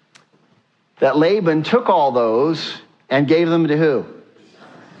that Laban took all those and gave them to who?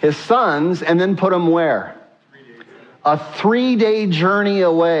 His sons, and then put them where? A 3-day journey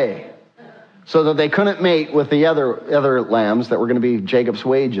away, so that they couldn't mate with the other lambs that were going to be Jacob's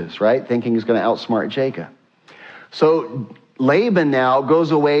wages, right? Thinking he's going to outsmart Jacob. So Laban now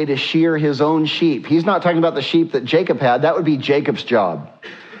goes away to shear his own sheep. He's not talking about the sheep that Jacob had. That would be Jacob's job.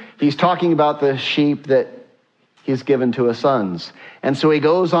 He's talking about the sheep that he's given to his sons. And so he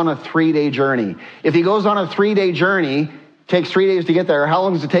goes on a 3-day journey. If he goes on a 3-day journey, takes 3 days to get there, how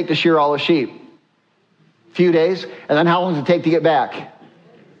long does it take to shear all the sheep? A few days. And then how long does it take to get back?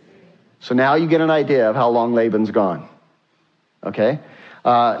 So now you get an idea of how long Laban's gone. Okay?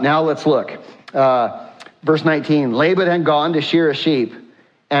 Now let's look. Verse 19. Laban had gone to shear a sheep,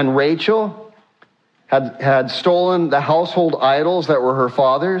 and Rachel had stolen the household idols that were her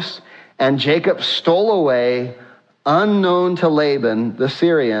father's, and Jacob stole away unknown to Laban the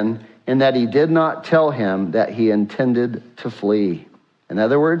Syrian, in that he did not tell him that he intended to flee. In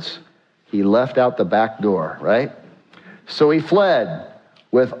other words, he left out the back door, right? So he fled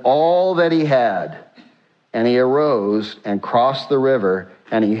with all that he had, and he arose and crossed the river,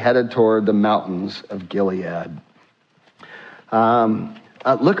 and he headed toward the mountains of Gilead.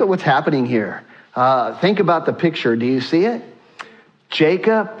 Look at what's happening here. Think about the picture. Do you see it?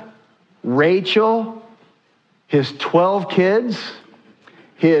 Jacob, Rachel, his 12 kids,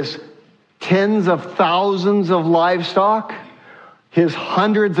 his tens of thousands of livestock, his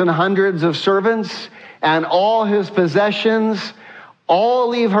hundreds and hundreds of servants, and all his possessions all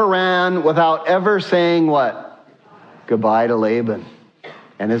leave Haran without ever saying what? Goodbye to Laban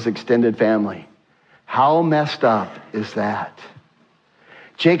and his extended family. How messed up is that?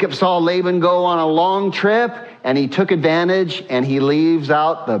 Jacob saw Laban go on a long trip, and he took advantage, and he leaves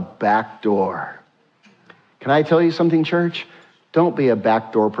out the back door. Can I tell you something, church? Don't be a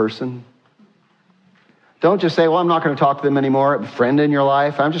backdoor person. Don't just say, well, I'm not going to talk to them anymore. A friend in your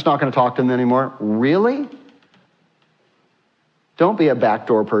life, I'm just not going to talk to them anymore. Really? Don't be a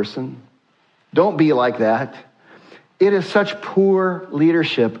backdoor person. Don't be like that. It is such poor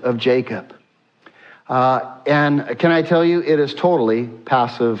leadership of Jacob. And can I tell you, it is totally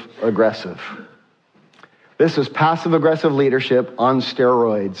passive-aggressive. This is passive-aggressive leadership on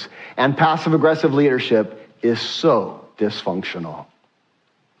steroids. And passive-aggressive leadership is so dysfunctional.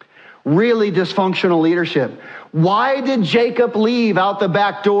 Really dysfunctional leadership. Why did Jacob leave out the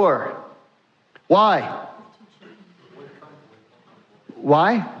back door? Why?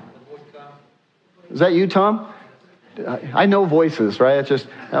 Why? Is that you, Tom? I know voices, right? It's just,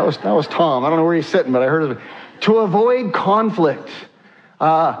 that was Tom. I don't know where he's sitting, but I heard of it. To avoid conflict.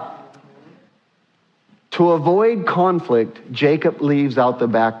 To avoid conflict, Jacob leaves out the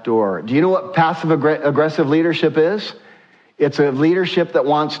back door. Do you know what passive-aggressive leadership is? It's a leadership that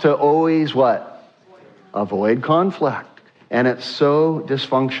wants to always what? Avoid conflict. And it's so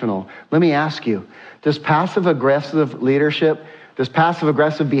dysfunctional. Let me ask you, does passive-aggressive leadership, does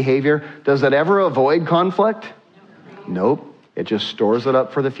passive-aggressive behavior, does it ever avoid conflict? Nope. It just stores it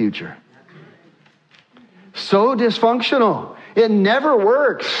up for the future. So dysfunctional. It never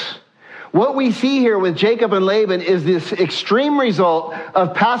works. What we see here with Jacob and Laban is this extreme result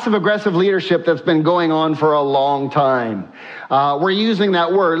of passive-aggressive leadership that's been going on for a long time. We're using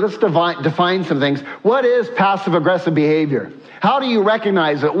that word. Let's define some things. What is passive-aggressive behavior? How do you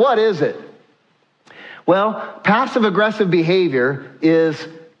recognize it? What is it? Well, passive-aggressive behavior is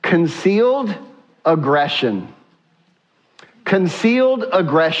concealed aggression. Concealed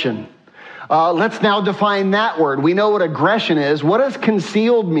aggression. Let's now define that word. We know what aggression is. What does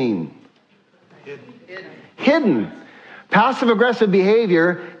concealed mean? Hidden. Passive-aggressive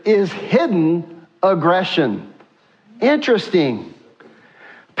behavior is hidden aggression. Interesting.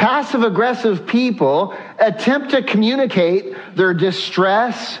 Passive-aggressive people attempt to communicate their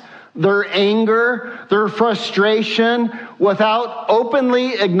distress, their anger, their frustration without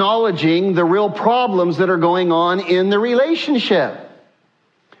openly acknowledging the real problems that are going on in the relationship.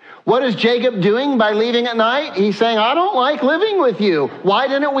 What is Jacob doing by leaving at night? He's saying, I don't like living with you. Why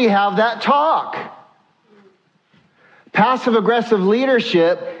didn't we have that talk? Passive-aggressive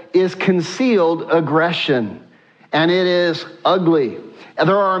leadership is concealed aggression, and it is ugly.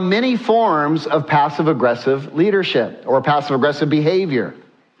 There are many forms of passive-aggressive leadership or passive-aggressive behavior.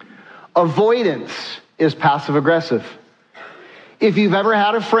 Avoidance is passive-aggressive. If you've ever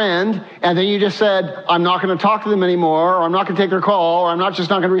had a friend and then you just said, I'm not going to talk to them anymore, or I'm not going to take their call, or I'm not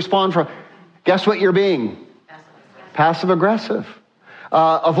going to respond guess what you're being? Passive-aggressive.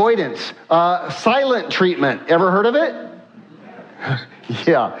 Avoidance. Silent treatment. Ever heard of it?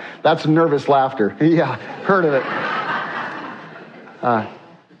 Yeah, that's nervous laughter. Yeah, heard of it.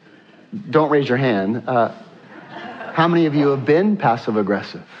 Don't raise your hand. How many of you have been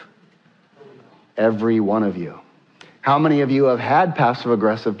passive-aggressive? Every one of you. How many of you have had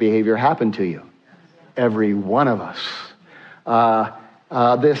passive-aggressive behavior happen to you? Every one of us.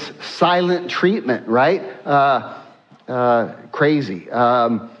 This silent treatment, right? Crazy.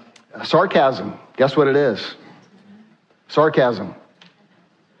 Sarcasm. Guess what it is? Sarcasm.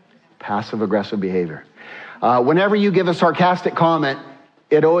 Passive-aggressive behavior. Whenever you give a sarcastic comment,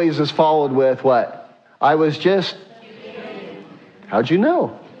 it always is followed with what? I was just... How'd you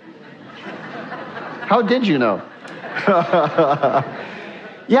know? How did you know?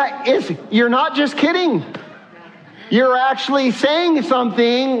 Yeah, you're not just kidding. You're actually saying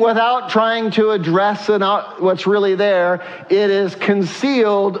something without trying to address what's really there. It is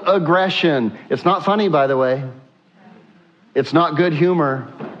concealed aggression. It's not funny, by the way. It's not good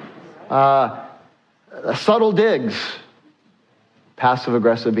humor. Subtle digs.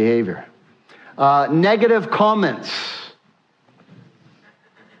 Passive-aggressive behavior. Negative comments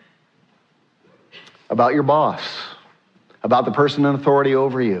about your boss, about the person in authority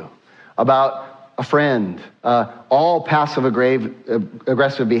over you, about a friend, all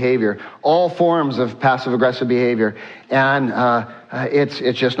passive-aggressive behavior, all forms of passive-aggressive behavior, and it's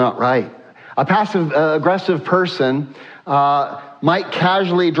just not right. A passive-aggressive person might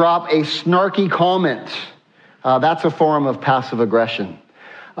casually drop a snarky comment. That's a form of passive aggression.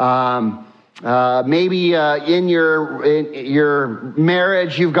 Maybe in your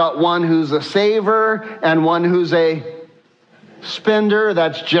marriage, you've got one who's a saver and one who's a spender.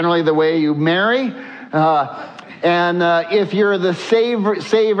 That's generally the way you marry. And if you're the saver,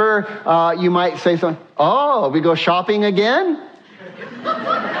 you might say something. Oh, we go shopping again?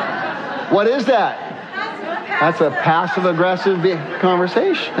 What is that? That's a passive-aggressive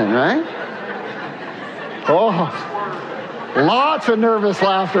conversation, right? Oh, lots of nervous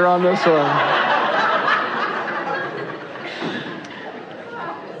laughter on this one.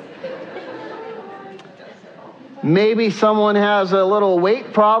 Maybe someone has a little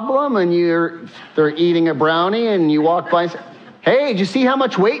weight problem and they're eating a brownie and you walk by and say, hey, did you see how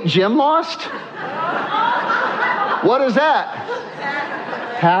much weight Jim lost? What is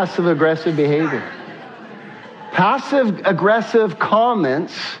that? Passive-aggressive behavior. Passive-aggressive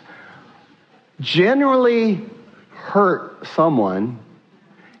comments generally hurt someone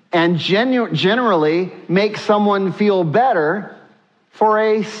and generally make someone feel better for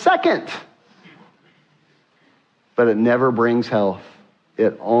a second. But it never brings health.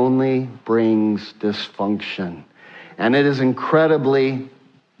 It only brings dysfunction. And it is incredibly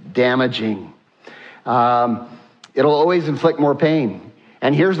damaging. It'll always inflict more pain.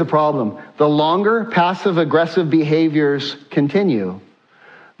 And here's the problem. The longer passive-aggressive behaviors continue,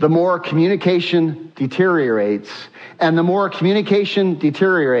 the more communication deteriorates. And the more communication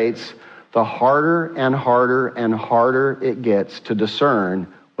deteriorates, the harder and harder and harder it gets to discern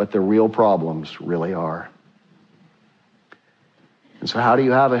what the real problems really are. And so how do you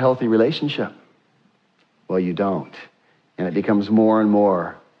have a healthy relationship? Well, you don't. And it becomes more and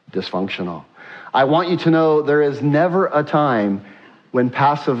more dysfunctional. I want you to know there is never a time when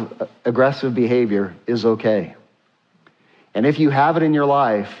passive aggressive behavior is okay. And if you have it in your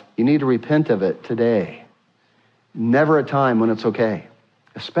life, you need to repent of it today. Never a time when it's okay,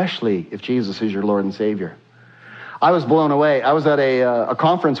 especially if Jesus is your Lord and Savior. I was blown away. I was at a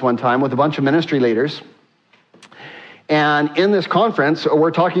conference one time with a bunch of ministry leaders. And in this conference,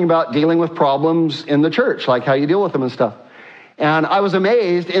 we're talking about dealing with problems in the church, like how you deal with them and stuff. And I was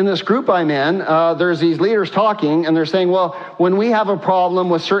amazed, in this group I'm in, there's these leaders talking, and they're saying, well, when we have a problem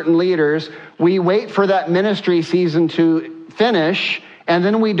with certain leaders, we wait for that ministry season to finish, and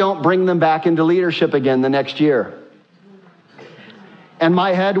then we don't bring them back into leadership again the next year. And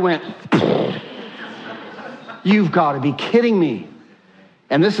my head went, you've got to be kidding me.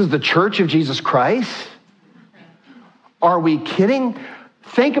 And this is the Church of Jesus Christ? Are we kidding?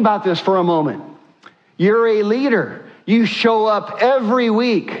 Think about this for a moment. You're a leader. You show up every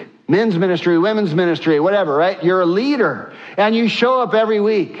week, men's ministry, women's ministry, whatever, right? You're a leader, and you show up every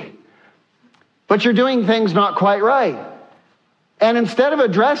week. But you're doing things not quite right. And instead of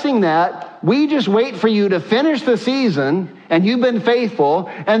addressing that, we just wait for you to finish the season, and you've been faithful,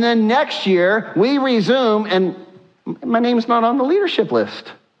 and then next year, we resume, and my name's not on the leadership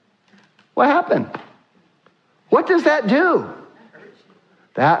list. What happened? What does that do?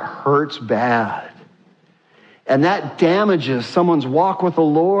 That hurts bad. And that damages someone's walk with the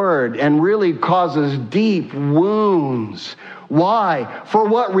Lord and really causes deep wounds. Why? For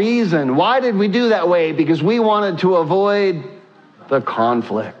what reason? Why did we do that way? Because we wanted to avoid the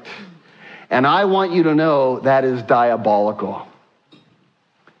conflict. And I want you to know that is diabolical.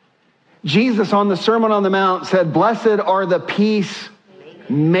 Jesus on the Sermon on the Mount said, blessed are the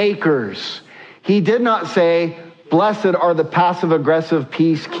peacemakers. He did not say, blessed are the passive-aggressive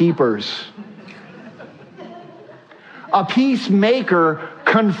peacekeepers. A peacemaker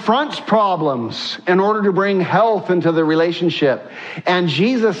confronts problems in order to bring health into the relationship. And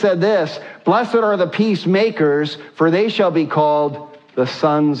Jesus said this, blessed are the peacemakers, for they shall be called the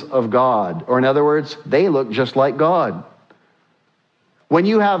sons of God. Or in other words, they look just like God. When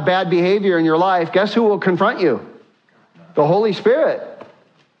you have bad behavior in your life, guess who will confront you? The Holy Spirit.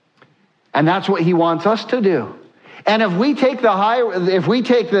 And that's what he wants us to do. And if we take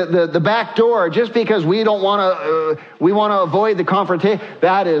the back door just because we want to avoid the confrontation,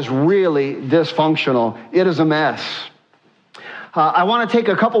 that is really dysfunctional. It is a mess. I want to take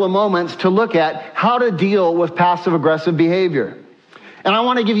a couple of moments to look at how to deal with passive-aggressive behavior. And I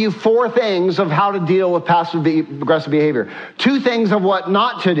want to give you 4 things of how to deal with passive-aggressive behavior. 2 things of what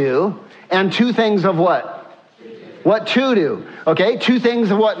not to do, and 2 things of what to do. Okay, 2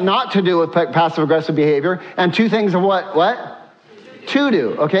 things of what not to do with passive-aggressive behavior, and 2 things of what to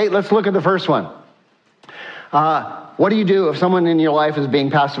do. Okay, let's look at the first one. What do you do if someone in your life is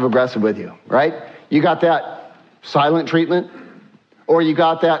being passive-aggressive with you, right? You got that silent treatment, or you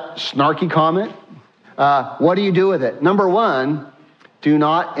got that snarky comment. What do you do with it? Number 1, do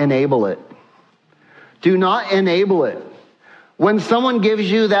not enable it. Do not enable it. When someone gives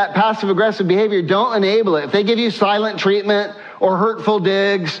you that passive-aggressive behavior, don't enable it. If they give you silent treatment or hurtful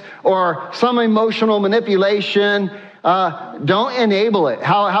digs or some emotional manipulation, don't enable it.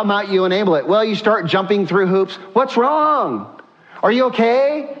 How might you enable it? Well, you start jumping through hoops. What's wrong? Are you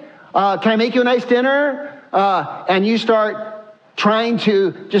okay? Can I make you a nice dinner? And you start trying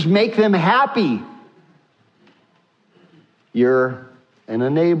to just make them happy. You're an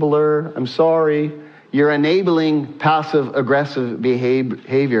enabler. I'm sorry. You're enabling passive-aggressive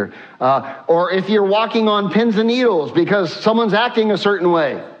behavior. Or if you're walking on pins and needles because someone's acting a certain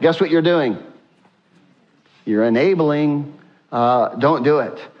way, guess what you're doing? You're enabling. Don't do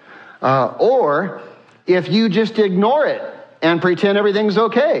it. Or if you just ignore it and pretend everything's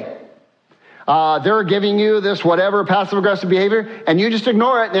okay. They're giving you this whatever passive-aggressive behavior, and you just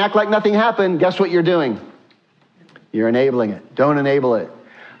ignore it and act like nothing happened, guess what you're doing? You're enabling it. Don't enable it.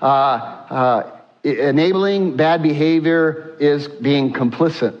 Enabling bad behavior is being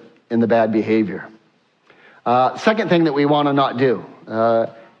complicit in the bad behavior. Second thing that we want to not do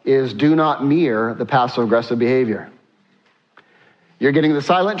is do not mirror the passive-aggressive behavior. You're getting the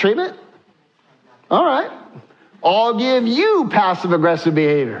silent treatment? All right. I'll give you passive-aggressive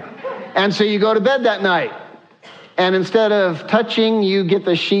behavior. And so you go to bed that night. And instead of touching, you get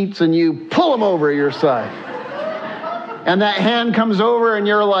the sheets and you pull them over your side. And that hand comes over and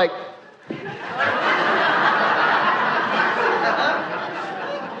you're like...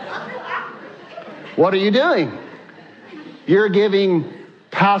 What are you doing? You're giving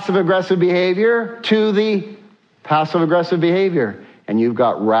passive-aggressive behavior to the passive-aggressive behavior. And you've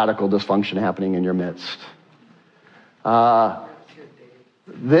got radical dysfunction happening in your midst.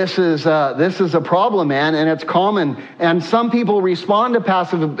 This is a problem, man, and it's common. And some people respond to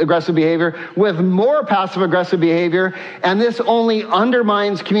passive-aggressive behavior with more passive-aggressive behavior, and this only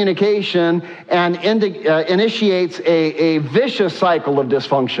undermines communication and initiates a vicious cycle of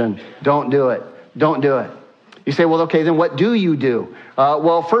dysfunction. Don't do it. Don't do it. You say, well, okay, then what do you do?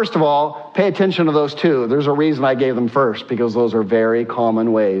 Well, first of all, pay attention to those two. There's a reason I gave them first, because those are very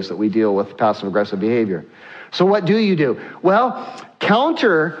common ways that we deal with passive-aggressive behavior. So what do you do? Well,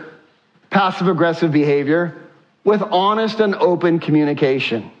 counter passive-aggressive behavior with honest and open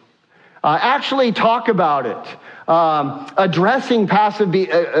communication. Actually talk about it. Addressing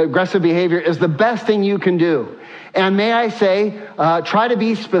passive-aggressive behavior is the best thing you can do. And may I say, try to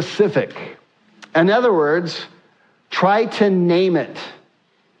be specific. In other words, try to name it.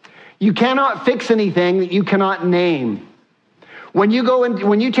 You cannot fix anything that you cannot name. When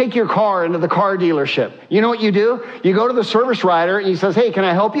you take your car into the car dealership, you know what you do? You go to the service writer and he says, hey, can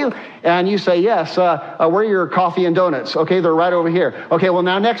I help you? And you say, yes, where are your coffee and donuts? Okay, they're right over here. Okay, well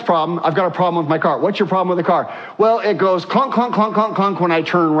now next problem, I've got a problem with my car. What's your problem with the car? Well, it goes clunk, clunk, clunk, clunk, clunk when I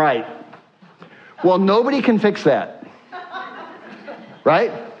turn right. Well, nobody can fix that.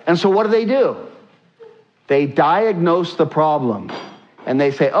 Right? And so what do? They diagnose the problem and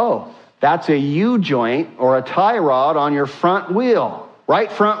they say, oh, that's a U-joint or a tie rod on your front wheel,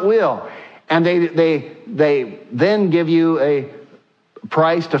 right front wheel. And they then give you a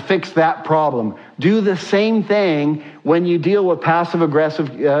price to fix that problem. Do the same thing when you deal with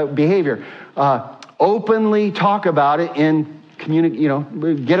passive-aggressive behavior. Openly talk about it and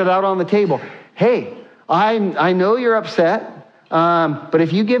get it out on the table. Hey, I know you're upset, but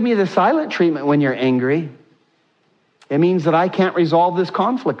if you give me the silent treatment when you're angry, it means that I can't resolve this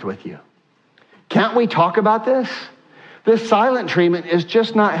conflict with you. Can't we talk about this? This silent treatment is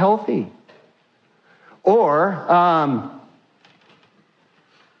just not healthy. Or,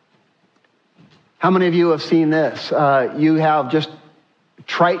 how many of you have seen this? You have just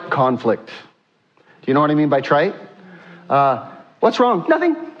trite conflict. Do you know what I mean by trite? What's wrong?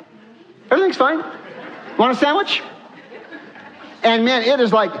 Nothing. Everything's fine. Want a sandwich? And man, it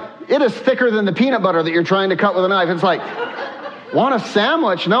is thicker than the peanut butter that you're trying to cut with a knife. It's like, want a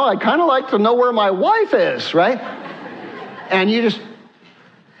sandwich? No, I kind of like to know where my wife is, right? And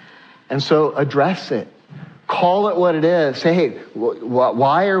so address it. Call it what it is. Say, hey,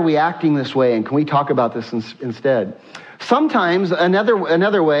 why are we acting this way? And can we talk about this instead? Sometimes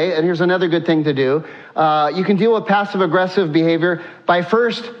another way, and here's another good thing to do, you can deal with passive-aggressive behavior by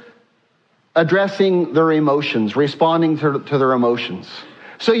first addressing their emotions, responding to their emotions.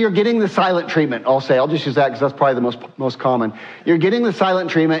 So you're getting the silent treatment, I'll just use that because that's probably the most common. You're getting the silent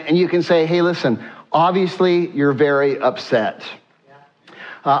treatment and you can say, hey, listen, obviously you're very upset.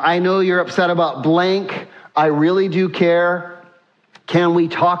 I know you're upset about blank. I really do care. Can we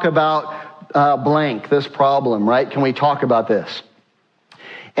talk about blank, this problem, right? Can we talk about this?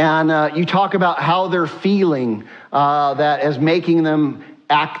 And you talk about how they're feeling that is making them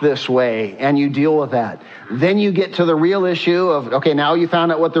act this way, and you deal with that. Then you get to the real issue of, okay, now you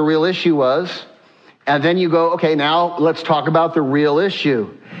found out what the real issue was, and then you go, okay, now let's talk about the real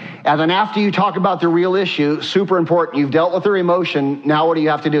issue. And then after you talk about the real issue, super important, you've dealt with their emotion, now what do you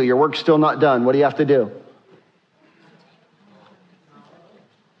have to do? Your work's still not done. What do you have to do?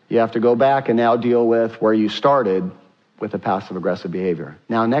 You have to go back and now deal with where you started with the passive-aggressive behavior.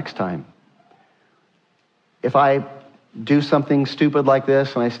 Now, next time, if I do something stupid like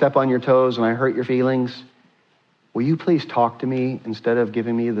this and I step on your toes and I hurt your feelings, will you please talk to me instead of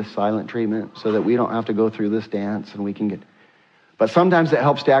giving me the silent treatment so that we don't have to go through this dance and we can get... But sometimes it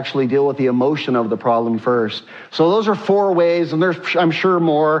helps to actually deal with the emotion of the problem first. So those are 4 ways, and there's, I'm sure,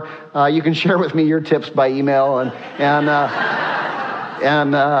 more. You can share with me your tips by email. And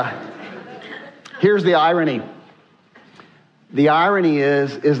here's the irony. The irony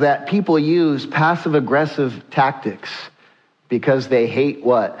is that people use passive-aggressive tactics because they hate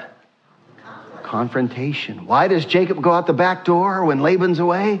what? Confrontation. Why does Jacob go out the back door when Laban's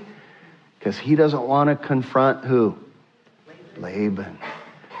away? Because he doesn't want to confront who? Laban.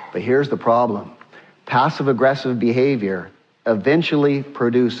 But here's the problem. Passive-aggressive behavior eventually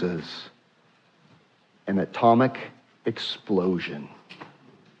produces an atomic explosion.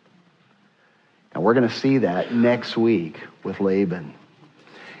 And we're going to see that next week with Laban.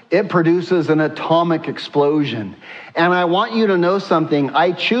 It produces an atomic explosion. And I want you to know something.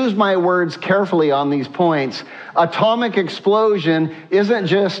 I choose my words carefully on these points. Atomic explosion isn't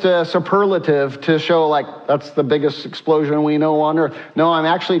just a superlative to show like that's the biggest explosion we know on Earth. No, I'm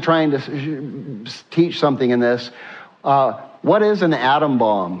actually trying to teach something in this. What is an atom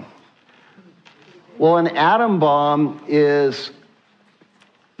bomb? Well, an atom bomb is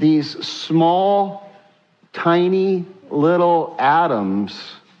these small, tiny little atoms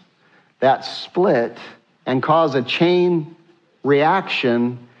that split and cause a chain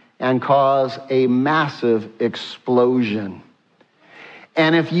reaction and cause a massive explosion.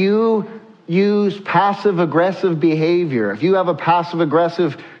 And if you use passive-aggressive behavior, if you have a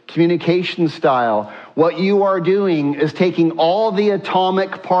passive-aggressive communication style, what you are doing is taking all the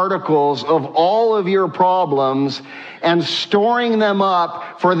atomic particles of all of your problems and storing them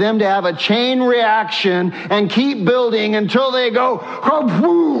up for them to have a chain reaction and keep building until they go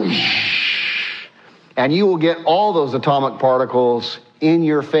whoosh, and you will get all those atomic particles in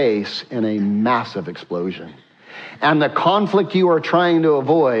your face in a massive explosion. And the conflict you are trying to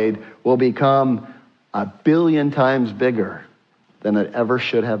avoid will become 1 billion times bigger than it ever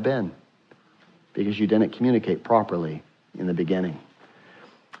should have been, because you didn't communicate properly in the beginning.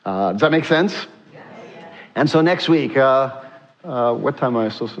 Does that make sense? Yes. And so next week, what time am I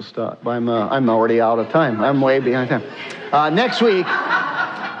supposed to stop? I'm already out of time. I'm way behind time. Next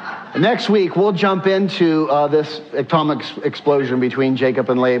week, we'll jump into this atomic explosion between Jacob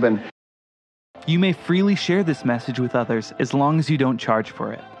and Laban. You may freely share this message with others as long as you don't charge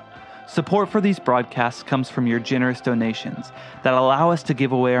for it. Support for these broadcasts comes from your generous donations that allow us to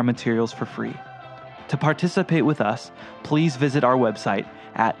give away our materials for free. To participate with us, please visit our website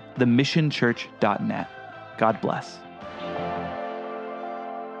at themissionchurch.net. God bless.